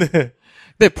정도.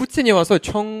 근데 푸틴이 와서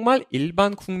정말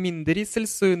일반 국민들이 쓸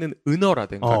수 있는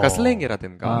은어라든가 그러니까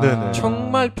슬랭이라든가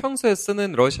정말 평소에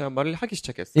쓰는 러시아 말을 하기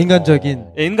시작했어요.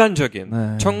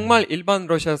 인간적인. 정말 일반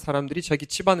러시아 사람들이 자기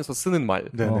집안에서 쓰는 말.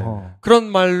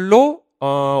 그런 말로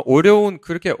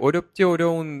그렇게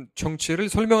어려운 정치를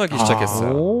설명하기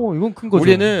시작했어요. 이건 큰 거죠.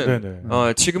 우리는,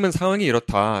 지금은 상황이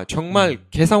이렇다. 정말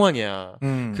개상황이야.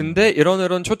 근데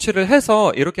이런 조치를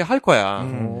해서 이렇게 할 거야.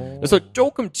 그래서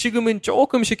지금은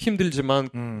조금씩 힘들지만,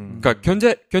 그러니까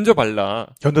견뎌달라.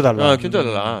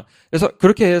 그래서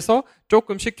그렇게 해서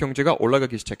조금씩 경제가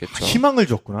올라가기 시작했죠. 희망을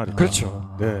줬구나.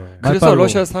 그렇죠. 그래서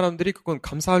러시아 사람들이 그건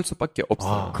감사할 수밖에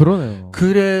없어요. 그러네요.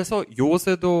 그래서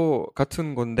요새도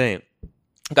같은 건데,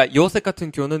 그러니까 요새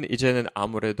같은 경우는 이제는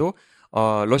아무래도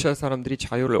러시아 사람들이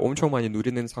자유를 엄청 많이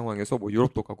누리는 상황에서 뭐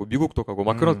유럽도 가고 미국도 가고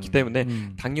막 그렇기 때문에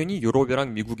당연히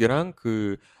유럽이랑 미국이랑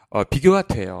비교가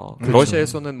돼요. 그렇죠.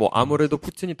 러시아에서는 뭐 아무래도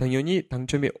푸틴이 당연히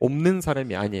당점이 없는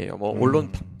사람이 아니에요. 뭐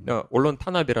언론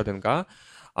탄압이라든가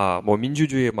뭐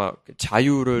민주주의 막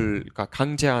자유를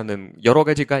강제하는 여러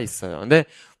가지가 있어요. 근데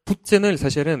푸틴을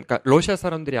사실은 그러니까 러시아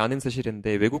사람들이 아는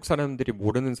사실인데 외국 사람들이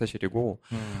모르는 사실이고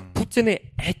푸틴이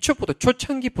애초부터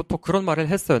초창기부터 그런 말을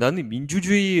했어요. 나는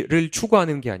민주주의를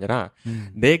추구하는 게 아니라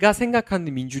내가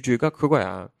생각하는 민주주의가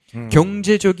그거야.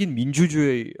 경제적인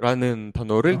민주주의라는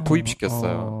단어를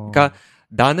도입시켰어요. 그러니까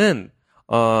나는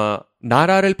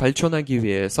나라를 발전하기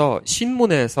위해서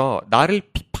신문에서 나를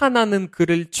비판하는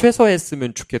글을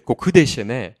최소했으면 좋겠고 그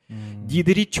대신에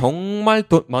니들이 정말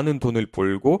많은 돈을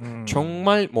벌고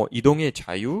정말 뭐 이동의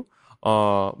자유,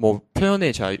 뭐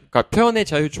표현의 자유, 그러니까 표현의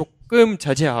자유 조금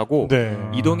자제하고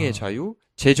이동의 자유,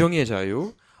 재정의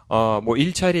자유, 뭐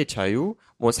일자리의 자유,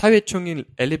 뭐 사회적인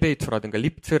엘리베이터라든가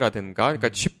리프트라든가 그러니까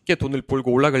쉽게 돈을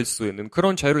벌고 올라갈 수 있는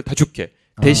그런 자유를 다 줄게.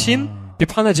 대신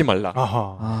비판하지 말라.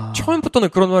 처음부터는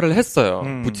그런 말을 했어요.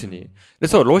 푸틴이.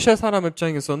 그래서 러시아 사람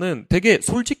입장에서는 되게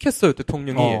솔직했어요.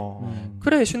 대통령이.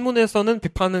 그래 신문에서는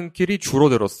비판하는 길이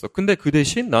줄어들었어. 근데 그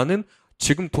대신 나는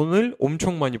지금 돈을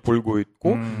엄청 많이 벌고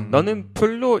있고 나는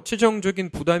별로 재정적인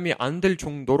부담이 안 될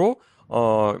정도로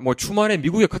뭐 주말에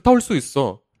미국에 갔다 올 수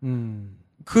있어.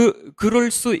 그럴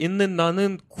수 있는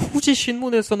나는 굳이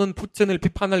신문에서는 푸틴을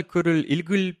비판할 글을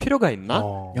읽을 필요가 있나?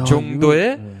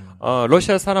 정도의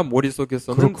러시아 사람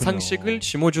머릿속에서는 그렇군요. 상식을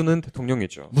심어주는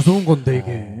대통령이죠. 무서운 건데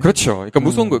이게. 그렇죠. 그러니까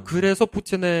무서운 거. 그래서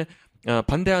푸틴에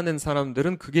반대하는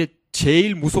사람들은 그게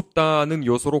제일 무섭다는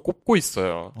요소로 꼽고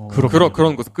있어요.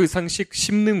 그런 것, 그 상식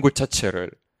심는 것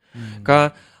자체를.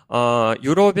 그러니까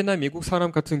유럽이나 미국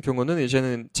사람 같은 경우는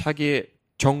이제는 자기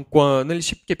정권을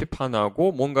쉽게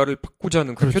비판하고 뭔가를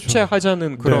바꾸자는, 그렇죠.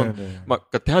 교체하자는 그런, 막,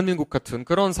 그러니까 대한민국 같은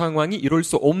그런 상황이 이룰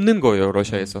수 없는 거예요,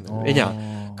 러시아에서는. 왜냐?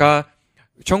 그러니까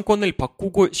정권을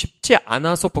바꾸고 싶지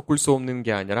않아서 바꿀 수 없는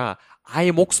게 아니라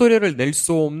아예 목소리를 낼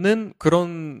수 없는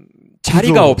그런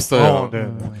자리가 없어요.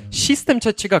 시스템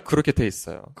자체가 그렇게 돼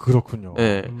있어요. 그렇군요.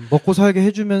 네. 먹고 살게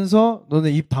해주면서 너네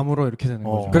입 다물어 이렇게 되는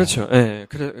거죠. 그렇죠. 예, 네.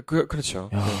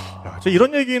 그렇죠. 야,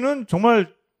 이런 얘기는 정말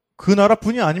그 나라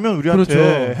분이 아니면 우리한테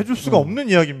그렇죠. 해줄 수가 없는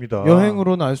이야기입니다.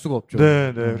 여행으로는 알 수가 없죠.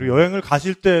 네. 그리고 여행을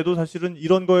가실 때도 사실은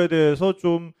이런 거에 대해서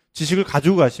좀 지식을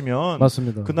가지고 가시면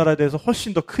맞습니다. 그 나라에 대해서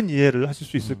훨씬 더 큰 이해를 하실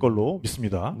수 있을 걸로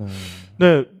믿습니다.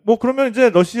 네, 뭐 그러면 이제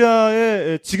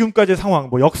러시아의 지금까지의 상황,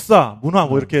 뭐 역사, 문화,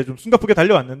 뭐 이렇게 좀 숨가쁘게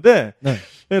달려왔는데 네,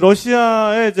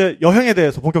 러시아의 이제 여행에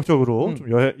대해서 본격적으로 좀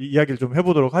이야기를 좀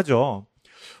해보도록 하죠.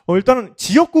 일단은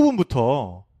지역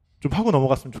구분부터 좀 하고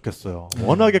넘어갔으면 좋겠어요.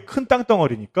 워낙에 큰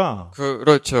땅덩어리니까.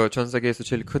 그렇죠. 전 세계에서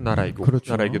제일 큰 나라이고,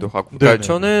 그렇죠. 나라이기도 하고. 그러니까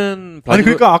저는 아니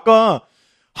그러니까 아까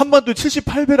한반도에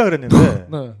 78배라 그랬는데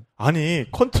네. 아니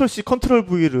컨트롤 C 컨트롤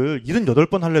V를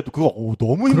 78번 할래도 그거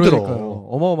너무 힘들어. 그러니까요.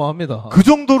 어마어마합니다. 그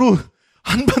정도로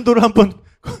한반도를 한번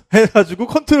해가지고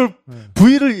컨트롤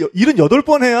V를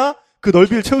 78번 해야 그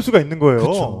넓이를 채울 수가 있는 거예요.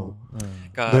 그렇죠.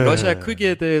 그러니까 러시아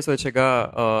크기에 대해서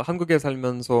제가 한국에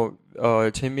살면서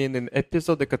재미있는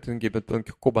에피소드 같은 게 몇 번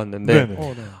겪어봤는데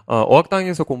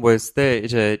어학당에서 공부했을 때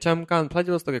이제 잠깐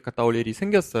플라디보스토크에 갔다 올 일이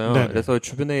생겼어요. 네네. 그래서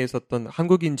주변에 있었던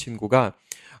한국인 친구가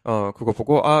그거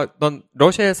보고 넌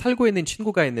러시아에 살고 있는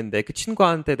친구가 있는데 그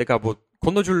친구한테 내가 뭐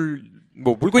건너줄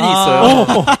뭐 물건이 있어요.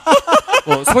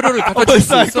 서류를 갖다 줄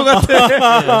수 있어? 알 것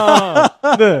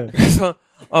같아. 네. 그래서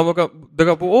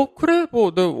내가 그래,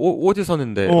 너 어디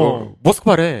사는데?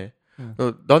 모스크바래.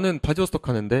 나는 블라디보스토크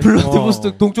하는데.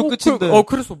 블라디보스토크 동쪽 끝인데.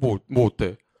 그래서 뭐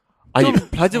어때? 아니,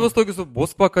 블라디보스토크에서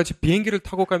모스크바까지 비행기를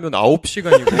타고 가면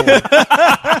 9시간이고.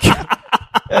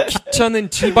 기차는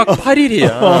 7박 8일이야.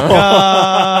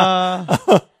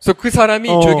 그래서 그 사람이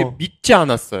저기 믿지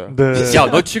않았어요. 네. 야,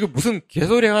 너 지금 무슨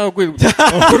개소리 하고 그렇게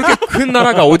큰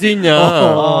나라가 어디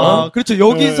있냐? 그렇죠.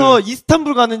 여기서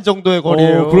이스탄불 가는 정도의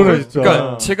거리예요. 그러네, 진짜.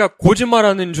 그러니까 제가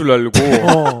거짓말하는 줄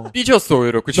알고 삐졌어,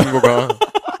 오히려 그 친구가.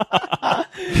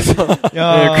 그래서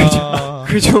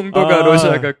그 정도가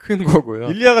러시아가 큰 거고요.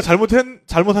 일리아가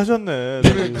잘못하셨네.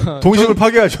 그러니까. 동심을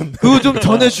파괴하셨네. 그거 좀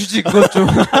전해주지, 그것 좀.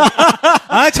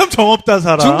 참 정없다,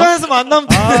 사람. 중간에서 만나면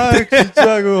돼.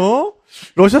 진짜,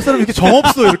 러시아 사람 이렇게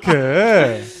정없어,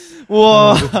 이렇게.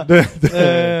 우와.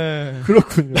 네.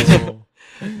 그렇군요.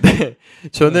 네.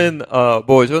 저는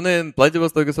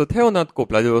블라디보스토크에서 태어났고,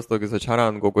 블라디보스토크에서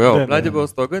자란 거고요. 네네.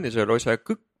 블라디보스토크는 이제 러시아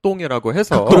극동이라고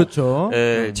해서. 그렇죠.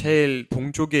 제일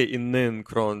동쪽에 있는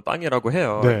그런 땅이라고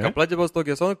해요. 네. 그러니까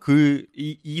블라디보스토크에서는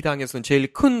이 당에서는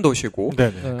제일 큰 도시고.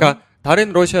 네네. 그러니까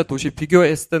다른 러시아 도시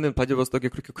비교했을 때는 블라디보스토크가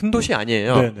그렇게 큰 도시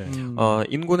아니에요. 네네.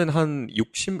 인구는 한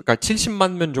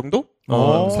 70만 명 정도?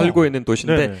 살고 있는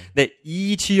도시인데,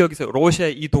 이 지역에서, 러시아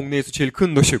이 동네에서 제일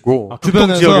큰 도시고,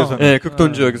 극동 지역에서. 네,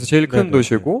 극동 지역에서 제일 큰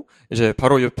도시고, 이제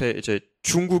바로 옆에 이제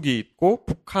중국이 있고,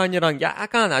 북한이랑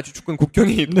약간 아주 조금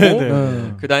국경이 있고,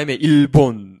 그 다음에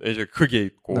일본, 이제 그게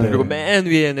있고, 그리고 맨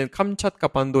위에는 캄차tka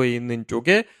반도에 있는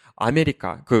쪽에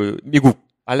아메리카, 미국,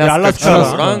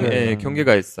 알라스카랑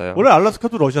경계가 있어요. 원래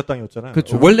알라스카도 러시아 땅이었잖아요.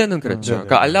 그렇죠. 원래는 그랬죠.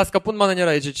 그러니까 알라스카뿐만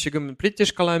아니라 이제 지금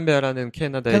브리티시 컬럼비아라는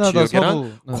캐나다의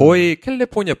지역이랑 거의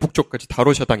캘리포니아 북쪽까지 다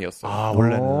러시아 땅이었어요.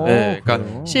 원래는. 네,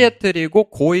 그러니까 시애틀이고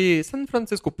거의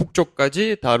샌프란시스코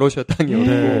북쪽까지 다 러시아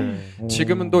땅이었고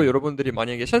지금은 또 여러분들이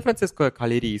만약에 샌프란시스코에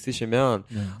갈 일이 있으시면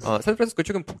샌프란시스코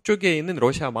지금 북쪽에 있는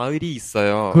러시아 마을이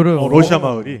있어요. 그래요. 러시아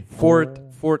마을이.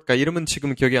 그러니까 이름은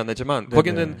지금 기억이 안 나지만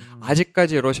거기는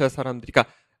아직까지 러시아 사람들이,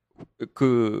 그러니까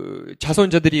그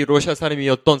자손자들이 러시아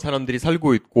사람이었던 사람들이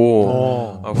살고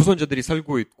있고 후손자들이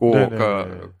살고 있고, 그러니까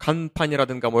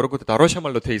간판이라든가 뭐 이런 것도 다 러시아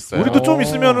말로 돼 있어요. 우리도 좀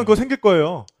있으면은 그거 생길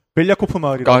거예요. 벨야코프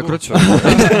마을이라고. 그렇죠.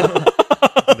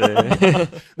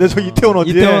 네, 저 이태원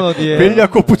어디에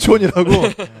벨야코프촌이라고.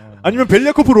 아니면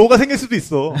벨리아코프 로가 생길 수도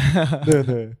있어.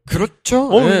 네네. 그렇죠.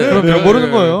 네.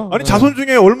 모르는 거예요. 아니 자손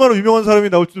중에 얼마나 유명한 사람이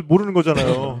나올 줄 모르는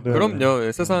거잖아요. 네.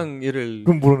 그럼요. 세상 일을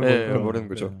그럼 모르는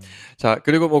거죠. 네. 자,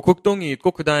 그리고 뭐 국동이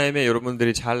있고 그 다음에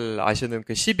여러분들이 잘 아시는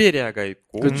그 시베리아가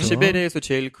있고 그렇죠. 시베리아에서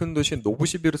제일 큰 도시는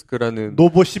노보시비르스크라는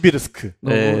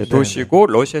도시고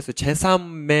러시아에서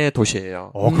제3의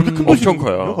도시예요. 그렇게 큰 엄청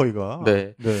커요. 거기가.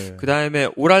 네. 그 다음에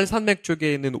우랄 산맥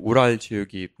쪽에 있는 우랄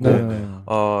지역이 있고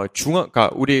그러니까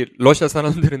우리 러시아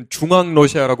사람들은 중앙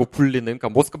러시아라고 불리는 그러니까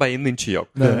모스크바에 있는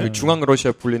지역, 그 중앙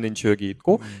러시아 불리는 지역이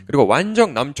있고 그리고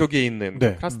완전 남쪽에 있는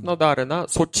크라스노다르나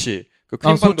소치 그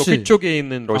크림반도 그쪽에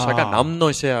있는 러시아가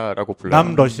남러시아라고 불러요.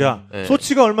 남러시아. 네.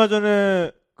 소치가 얼마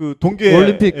전에 그 동계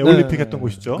올림픽 했던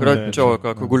곳이죠. 그렇죠.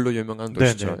 그러니까 그걸로 유명한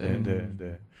도시죠.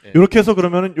 이렇게 해서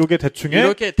그러면은 요게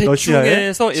이렇게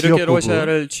대충해서 이렇게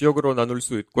러시아를 지역으로 나눌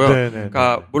수 있고요.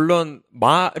 그러니까 물론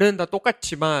말은 다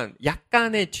똑같지만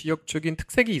약간의 지역적인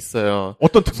특색이 있어요.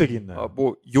 어떤 특색이 있나요?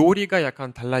 뭐 요리가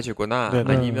약간 달라지거나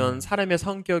아니면 사람의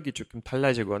성격이 조금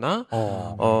달라지거나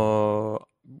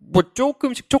뭐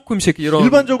조금씩 이런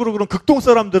일반적으로 그럼 극동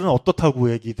사람들은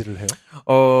어떻다고 얘기들을 해요?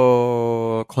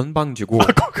 건방지고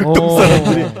극동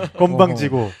사람들이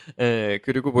건방지고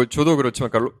그리고 뭐 저도 그렇지만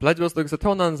그러니까 블라디보스토크에서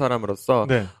태어난 사람으로서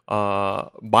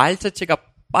말 자체가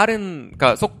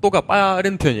그러니까 속도가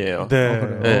빠른 편이에요.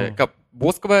 그러니까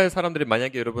모스크바 사람들이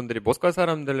만약에 여러분들이 모스크바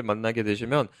사람들을 만나게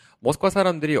되시면 모스크바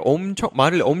사람들이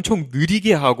말을 엄청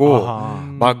느리게 하고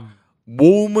막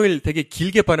몸을 되게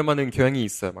길게 발음하는 경향이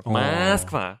있어요. 막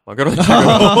모스크바 막 그런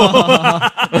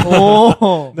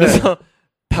식으로. 그래서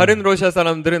다른 러시아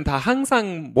사람들은 다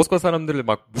항상 모스크바 사람들을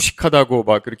막 무식하다고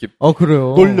막 그렇게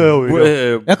그래요. 놀려요.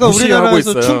 오히려. 약간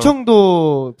우리나라에서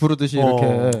충청도 부르듯이 이렇게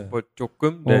뭐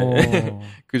조금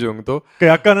그 정도.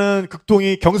 그러니까 약간은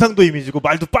극동이 경상도 이미지고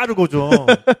말도 빠르고 좀.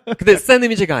 근데 센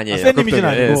이미지가 아니에요. 센 이미지는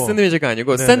아니고. 센 이미지가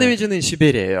아니고 센 이미지는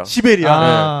시베리아예요.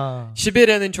 시베리아.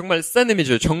 시베리아는 정말 센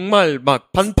이미지예요. 정말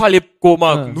막 반팔 입고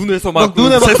막 눈에서 막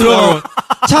눈에 막 들어.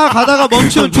 차 가다가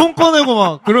멈추면 총 꺼내고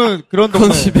막 그런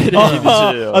동네. 시베리아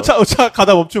이미지예요. 차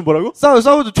가다 멈추면 뭐라고?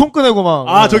 싸워도 총 꺼내고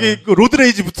막. 저기 그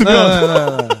로드레이지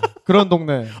붙으면. 그런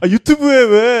동네. 유튜브에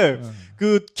왜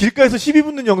그 길가에서 시비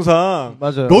붙는 영상,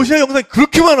 맞아요. 러시아 영상이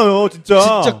그렇게 많아요, 진짜.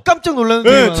 진짜 깜짝 놀라는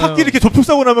게 많아요. 차끼리 이렇게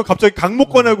접촉사고 나면 갑자기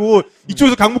강목 꺼내고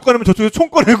이쪽에서 강목 꺼내면 저쪽에서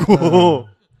총 꺼내고.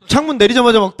 창문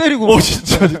내리자마자 막 때리고.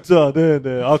 진짜.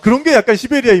 네네. 그런 게 약간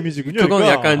시베리아 이미지군요. 그건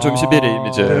그러니까. 약간 좀 시베리아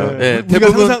이미지예요. 네.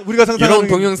 우리가 상상하는 이런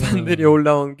동영상들이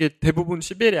올라온 게 대부분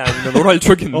시베리아 아니면 오랄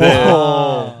쪽인데.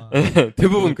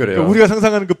 대부분 그래요. 그러니까 우리가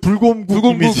상상하는 그 불곰국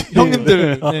이미지.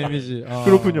 형님들 이미지.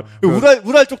 그렇군요.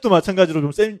 우랄 쪽도 마찬가지로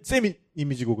좀 쌤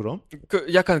이미지고 그럼?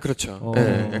 약간 그렇죠.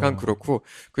 약간 그렇고.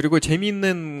 그리고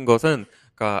재미있는 것은,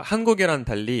 그러니까 한국이랑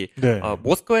달리,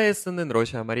 모스크바에 쓰는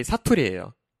러시아 말이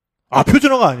사투리예요.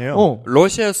 표준어가 아니에요?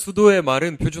 러시아 수도의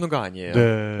말은 표준어가 아니에요.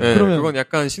 그러면 그건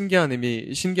약간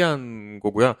신기한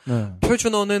거고요.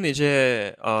 표준어는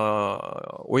이제,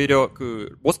 오히려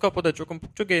모스크바보다 조금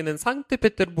북쪽에 있는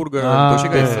상트페테르부르크라는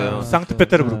도시가 있어요.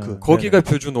 상트페테르부르크. 거기가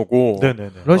표준어고.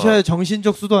 러시아의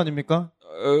정신적 수도 아닙니까?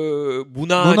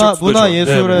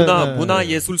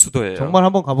 문화예술 수도예요. 정말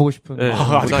한번 가보고 싶은.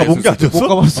 아직 가본 게 아니었어? 못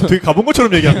가봤어요. 되게 가본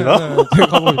것처럼 얘기합니다.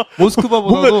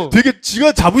 모스크바보다도 되게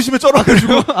지가 자부심에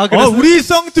쩔어가지고. 우리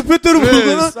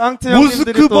상트페테르부르크는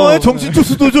모스크바의 정신적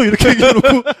수도죠. 이렇게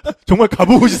얘기해놓고 정말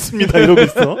가보고 싶습니다. 이러고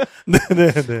있어.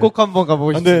 네네네. 꼭 한번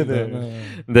가보고 싶습니다.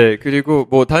 네, 그리고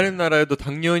뭐 다른 나라에도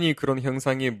당연히 그런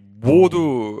현상이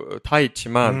모두 다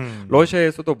있지만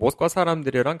러시아에서도 모스크바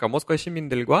사람들이랑 그러니까 모스크바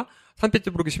시민들과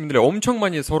산페테르부르크 시민들이 엄청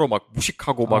많이 서로 막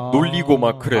무식하고 막 놀리고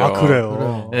막 그래요.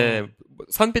 그래요. 네,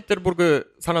 산페테르부르크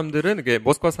사람들은 이게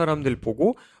모스크바 사람들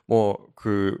보고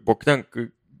그냥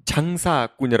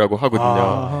장사꾼이라고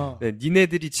하거든요. 네,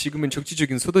 니네들이 지금은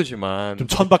정치적인 수도지만 좀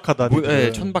천박하다.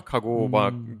 천박하고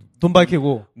막 돈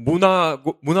밝히고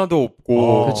문화도 없고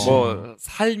뭐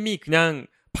삶이 그냥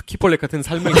바퀴벌레 같은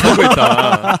삶을 살고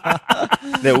있다.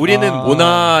 네, 우리는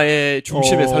문화의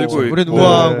중심에 살고 있고, 우리는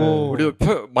우아하고,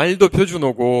 우리도 말도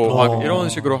표준어고, 막 이런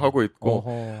식으로 하고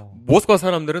있고, 모스크바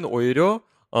사람들은 오히려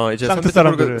이제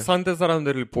상태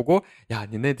사람들을 보고, 야,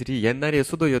 니네들이 옛날에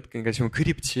수도였으니까 지금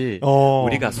그립지.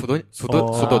 우리가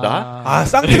수도다.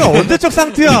 상트가 언제적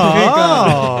상트야.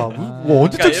 그러니까. 뭐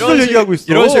언제적 시절 얘기하고 있어.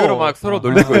 이런 식으로 막 서로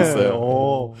놀리고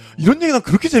있어요. 이런 얘기 난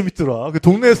그렇게 재밌더라. 그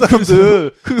동네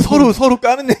사람들 서로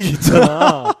까는 얘기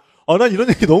있잖아. 난 이런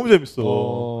얘기 너무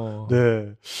재밌어. 네.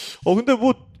 근데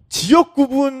뭐, 지역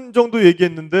구분 정도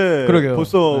얘기했는데 그러게요.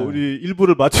 벌써 네. 우리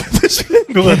일부를 맞춰야 될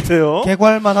시간인 것 같아요.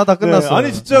 개괄만 하다 끝났어요. 네.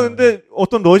 아니 진짜 근데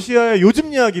어떤 러시아의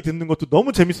요즘 이야기 듣는 것도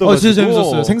너무 재밌어가지고. 진짜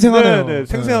재밌었어요. 생생하네요. 네,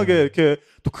 생생하게 이렇게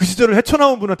또 그 시절을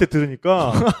헤쳐나온 분한테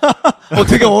들으니까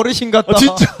되게 어르신 같다.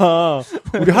 진짜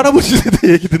우리 할아버지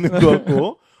세대 얘기 듣는 것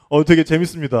같고. 되게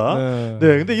재밌습니다.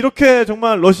 네. 근데 이렇게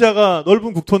정말 러시아가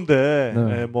넓은 국토인데,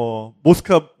 네, 뭐,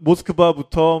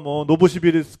 모스크바부터, 뭐,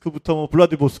 노보시비리스크부터, 뭐,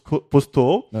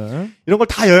 블라디보스토크, 네. 이런 걸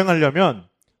다 여행하려면,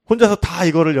 혼자서 다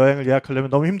이거를 여행을 예약하려면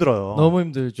너무 힘들어요. 너무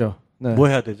힘들죠. 네. 뭐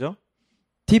해야 되죠?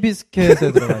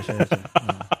 티비스켓에 들어가셔야죠. 네.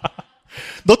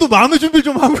 너도 마음의 준비를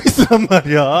좀 하고 있으란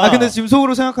말이야. 근데 지금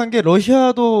속으로 생각한 게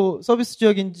러시아도 서비스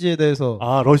지역인지에 대해서.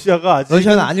 러시아가 아직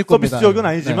러시아는 아닐 서비스 겁니다. 지역은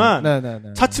아니지만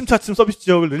네. 차츰차츰 서비스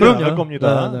지역을 늘려나갈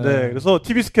겁니다. 네. 그래서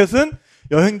티비스켓은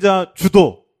여행자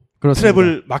주도 그렇습니다.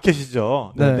 트래블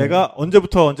마켓이죠. 네. 내가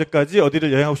언제부터 언제까지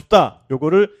어디를 여행하고 싶다.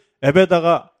 요거를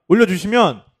앱에다가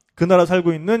올려주시면 그 나라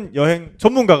살고 있는 여행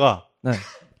전문가가 네.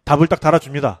 답을 딱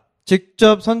달아줍니다.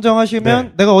 직접 선정하시면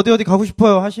네. 내가 어디 가고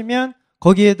싶어요 하시면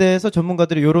거기에 대해서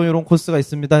전문가들이 요런 코스가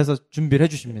있습니다 해서 준비를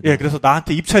해주십니다. 예, 그래서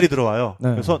나한테 입찰이 들어와요.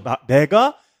 네. 그래서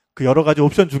내가 그 여러 가지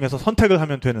옵션 중에서 선택을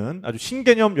하면 되는 아주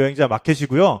신개념 여행자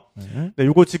마켓이고요. 네,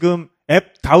 요거 지금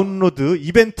앱 다운로드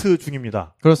이벤트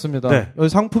중입니다. 그렇습니다. 네. 여기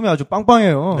상품이 아주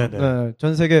빵빵해요. 네,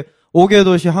 전 세계 5개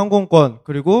도시 항공권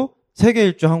그리고 세계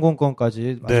일주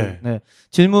항공권까지. 네. 네.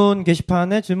 질문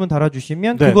게시판에 질문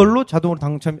달아주시면 네. 그걸로 자동으로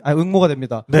응모가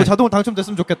됩니다. 네. 자동으로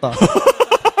당첨됐으면 좋겠다.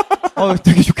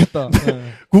 되게 좋겠다.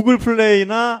 네. 구글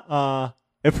플레이나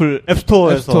애플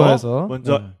앱스토어에서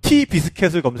먼저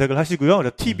티비스켓을 검색을 하시고요.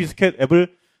 그래서 티비스켓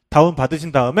앱을 다운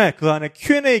받으신 다음에 그 안에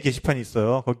Q&A 게시판이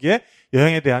있어요. 거기에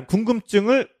여행에 대한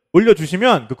궁금증을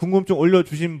올려주시면 그 궁금증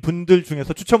올려주신 분들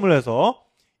중에서 추첨을 해서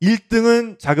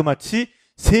 1등은 자그마치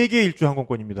 3개 일주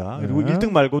항공권입니다. 그리고 1등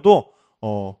말고도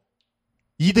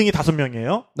 2등이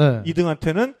 5명이에요. 네.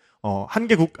 2등한테는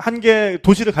한 개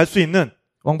도시를 갈 수 있는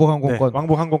왕복 항공권. 네,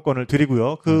 왕복 항공권을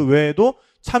드리고요. 그 외에도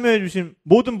참여해주신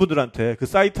모든 분들한테 그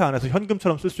사이트 안에서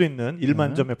현금처럼 쓸 수 있는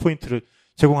 1만 점의 포인트를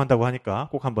제공한다고 하니까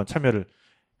꼭 한번 참여를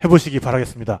해보시기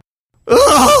바라겠습니다.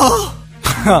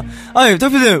 아니,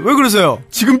 대표님, 왜 그러세요?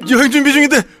 지금 여행 준비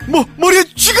중인데, 머리에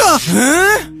쥐가!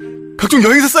 각종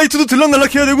여행사 사이트도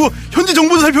들락날락 해야 되고, 현지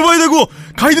정보도 살펴봐야 되고,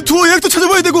 가이드 투어 예약도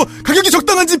찾아봐야 되고, 가격이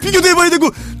적당한지 비교도 해봐야 되고,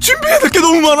 준비해야 될 게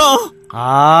너무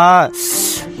많아!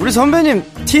 우리 선배님,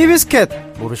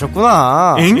 티비스켓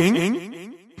모르셨구나.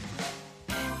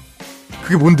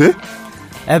 그게 뭔데?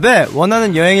 앱에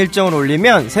원하는 여행 일정을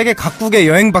올리면 세계 각국의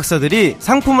여행 박사들이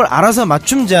상품을 알아서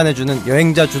맞춤 제안해주는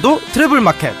여행자 주도 트래블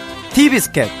마켓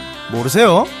티비스켓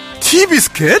모르세요?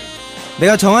 티비스켓?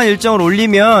 내가 정한 일정을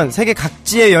올리면 세계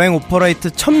각지의 여행 오퍼레이터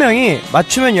 1000명이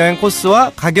맞춤형 여행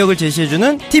코스와 가격을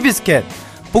제시해주는 티비스켓.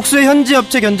 복수의 현지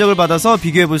업체 견적을 받아서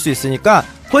비교해볼 수 있으니까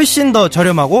훨씬 더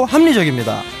저렴하고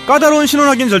합리적입니다. 까다로운 신원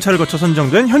확인 절차를 거쳐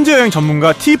선정된 현지 여행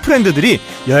전문가 T프렌드들이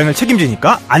여행을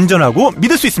책임지니까 안전하고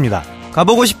믿을 수 있습니다.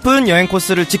 가보고 싶은 여행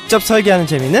코스를 직접 설계하는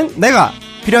재미는 내가,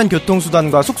 필요한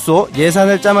교통수단과 숙소,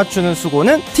 예산을 짜맞추는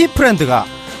수고는 T프렌드가,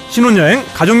 신혼여행,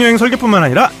 가족여행 설계뿐만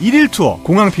아니라 1일 투어,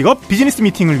 공항 픽업, 비즈니스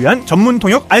미팅을 위한 전문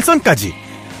통역 알선까지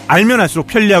알면 알수록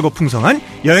편리하고 풍성한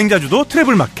여행자 주도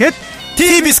트래블 마켓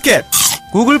티비스켓.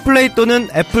 구글 플레이 또는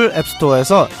애플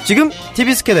앱스토어에서 지금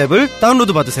티비스켓 앱을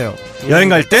다운로드 받으세요. 여행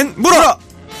갈 땐 물어라!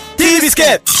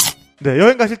 티비스켓! 네,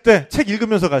 여행 가실 때 책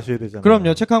읽으면서 가셔야 되잖아요.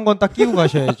 그럼요. 책 한 권 딱 끼고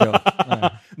가셔야죠.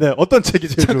 네, 어떤 책이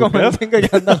제일 좋을까요? 생각이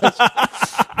안 나가지고.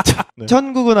 네.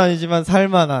 천국은 아니지만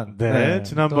살만한. 네,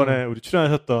 지난번에 우리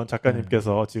출연하셨던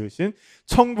작가님께서 지으신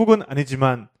천국은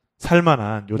아니지만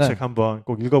살만한 요 책 한번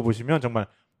꼭 읽어보시면 정말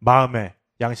마음의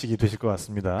양식이 되실 것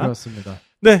같습니다. 그렇습니다.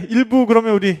 네, 1부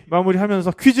그러면 우리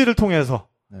마무리하면서 퀴즈를 통해서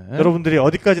여러분들이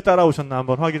어디까지 따라오셨나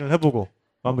한번 확인을 해보고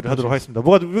마무리를 하도록 하겠습니다.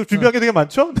 뭐가 준비한 게 되게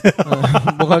많죠? 네.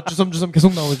 뭐가 주섬주섬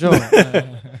계속 나오죠?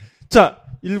 네. 자,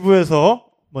 1부에서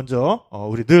먼저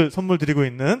우리 늘 선물 드리고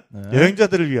있는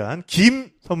여행자들을 위한 김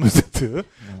선물 세트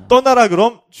떠나라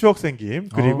그럼 추억 생김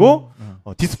그리고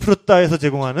디스프루타에서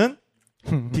제공하는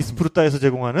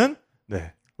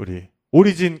네, 우리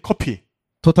오리진 커피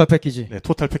토탈 패키지. 네,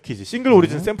 토탈 패키지. 싱글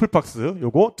오리진 샘플 박스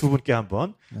요거 두 분께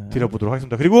한번 드려보도록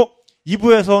하겠습니다. 그리고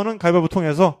 2부에서는 가위바위보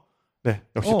통해서 네,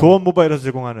 역시 도원 모바일에서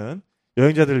제공하는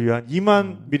여행자들을 위한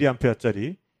 2만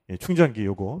mAh짜리 충전기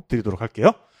요거 드리도록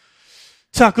할게요.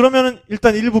 자, 그러면은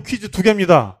일단 1부 퀴즈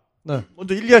 2개입니다. 네.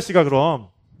 먼저 일리아 씨가 그럼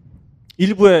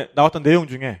 1부에 나왔던 내용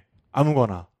중에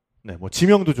아무거나 네, 뭐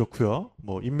지명도 좋고요.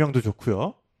 뭐 인명도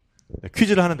좋고요. 네,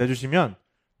 퀴즈를 하나 내주시면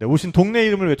네, 오신 동네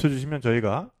이름을 외쳐주시면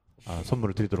저희가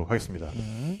선물을 드리도록 하겠습니다.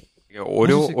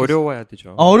 어려워야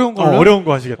되죠. 어려운 걸로? 어려운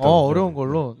거 하시겠다. 어려운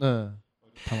걸로. 네.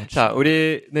 자,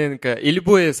 우리는 그러니까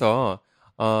일부에서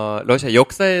러시아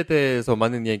역사에 대해서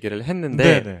많은 얘기를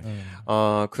했는데,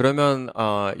 그러면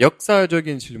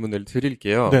역사적인 질문을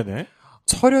드릴게요. 네네.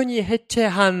 소련이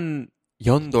해체한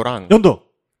연도.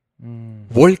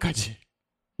 월까지.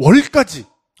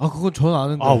 아, 그건 저는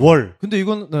아는데. 아, 월. 근데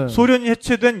이건, 네. 소련이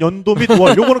해체된 연도 및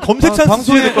월. 요거는 검색 찬스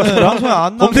방송에 될 것 같습니다. 방송에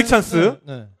안 검색 찬스.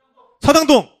 네.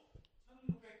 사당동.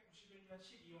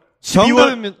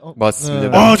 12월.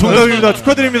 맞습니다. 아, 정답입니다.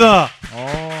 축하드립니다.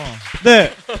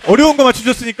 네. 어려운 거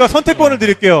맞추셨으니까 선택권을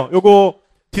드릴게요. 요거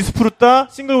디스프루타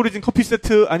싱글 오리진 커피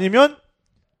세트 아니면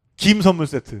김 선물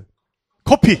세트.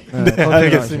 커피. 네,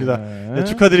 알겠습니다. 네,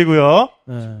 축하드리고요.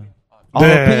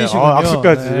 네. 팬이시군요.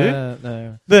 악수까지.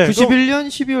 네. 91년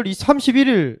 12월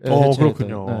 31일.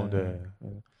 그렇군요. 네.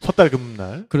 섣달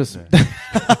금날. 그렇습니다.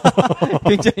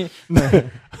 굉장히. 네.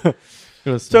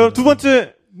 그렇습니다. 자, 그럼 두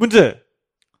번째 문제.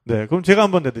 네, 그럼 제가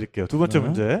한번 내드릴게요. 두 번째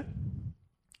문제.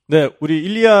 네, 우리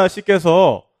일리아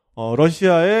씨께서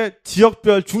러시아의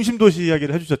지역별 중심 도시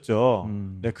이야기를 해주셨죠.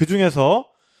 네, 그 중에서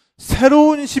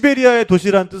새로운 시베리아의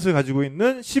도시라는 뜻을 가지고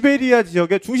있는 시베리아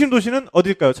지역의 중심 도시는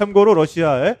어딜까요? 참고로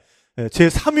러시아의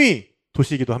제3위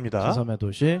도시이기도 합니다. 제3위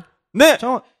도시. 네,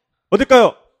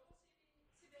 어딜까요?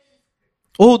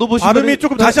 발음이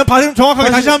조금 발음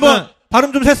정확하게 다시 한번.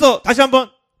 발음 좀 셌어. 다시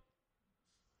한번.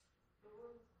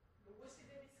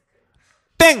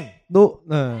 땡.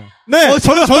 네.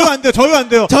 저요 안 돼요. 저요 안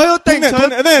돼요. 저요 땡.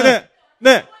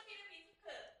 네.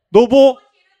 노보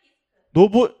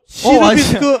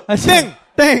시르비스크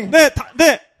땡. 네.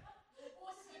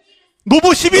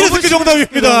 노보시비르스크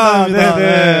정답입니다.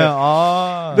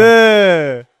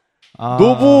 네.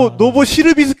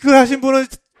 노보시르비스크 하신 분은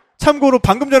참고로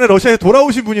방금 전에 러시아에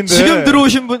돌아오신 분인데. 지금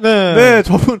들어오신 분, 네,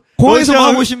 저분. 공항에서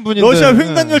막 오신 분인데. 러시아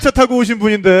횡단열차 타고 오신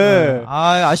분인데.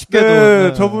 아쉽게도.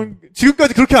 네, 저분,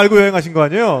 지금까지 그렇게 알고 여행하신 거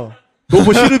아니에요?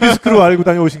 노보시르비스크로 알고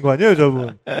다녀오신 거 아니에요,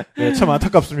 저분? 네, 참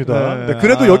안타깝습니다. 네,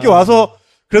 그래도 여기 와서,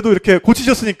 그래도 이렇게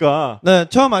고치셨으니까. 네,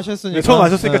 처음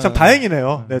아셨으니까. 참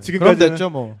다행이네요. 네, 지금까지. 그럼 됐죠,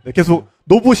 뭐. 네, 계속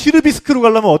노보시르비스크로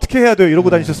가려면 어떻게 해야 돼요? 이러고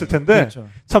다니셨을 텐데. 그렇죠.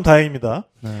 참 다행입니다.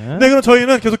 네, 그럼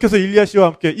저희는 계속해서 일리아 씨와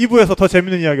함께 2부에서 더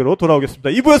재밌는 이야기로 돌아오겠습니다.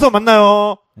 2부에서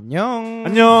만나요.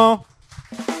 안녕.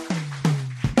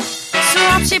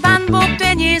 수없이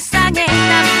반복된 일상에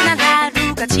나른한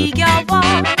하루가 지겨워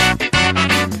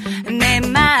내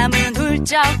마음은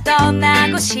훌쩍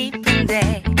떠나고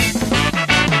싶은데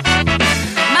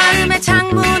마음의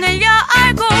창문을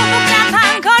열고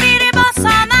복잡한 거리를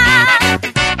벗어나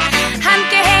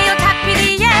함께해요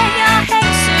탁피디의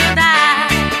여행수다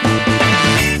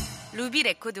루비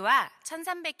레코드와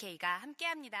 1300K가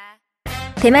함께합니다.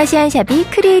 대마시안 샵이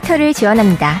크리에이터를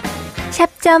지원합니다.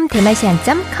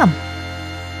 샵.대마시안.com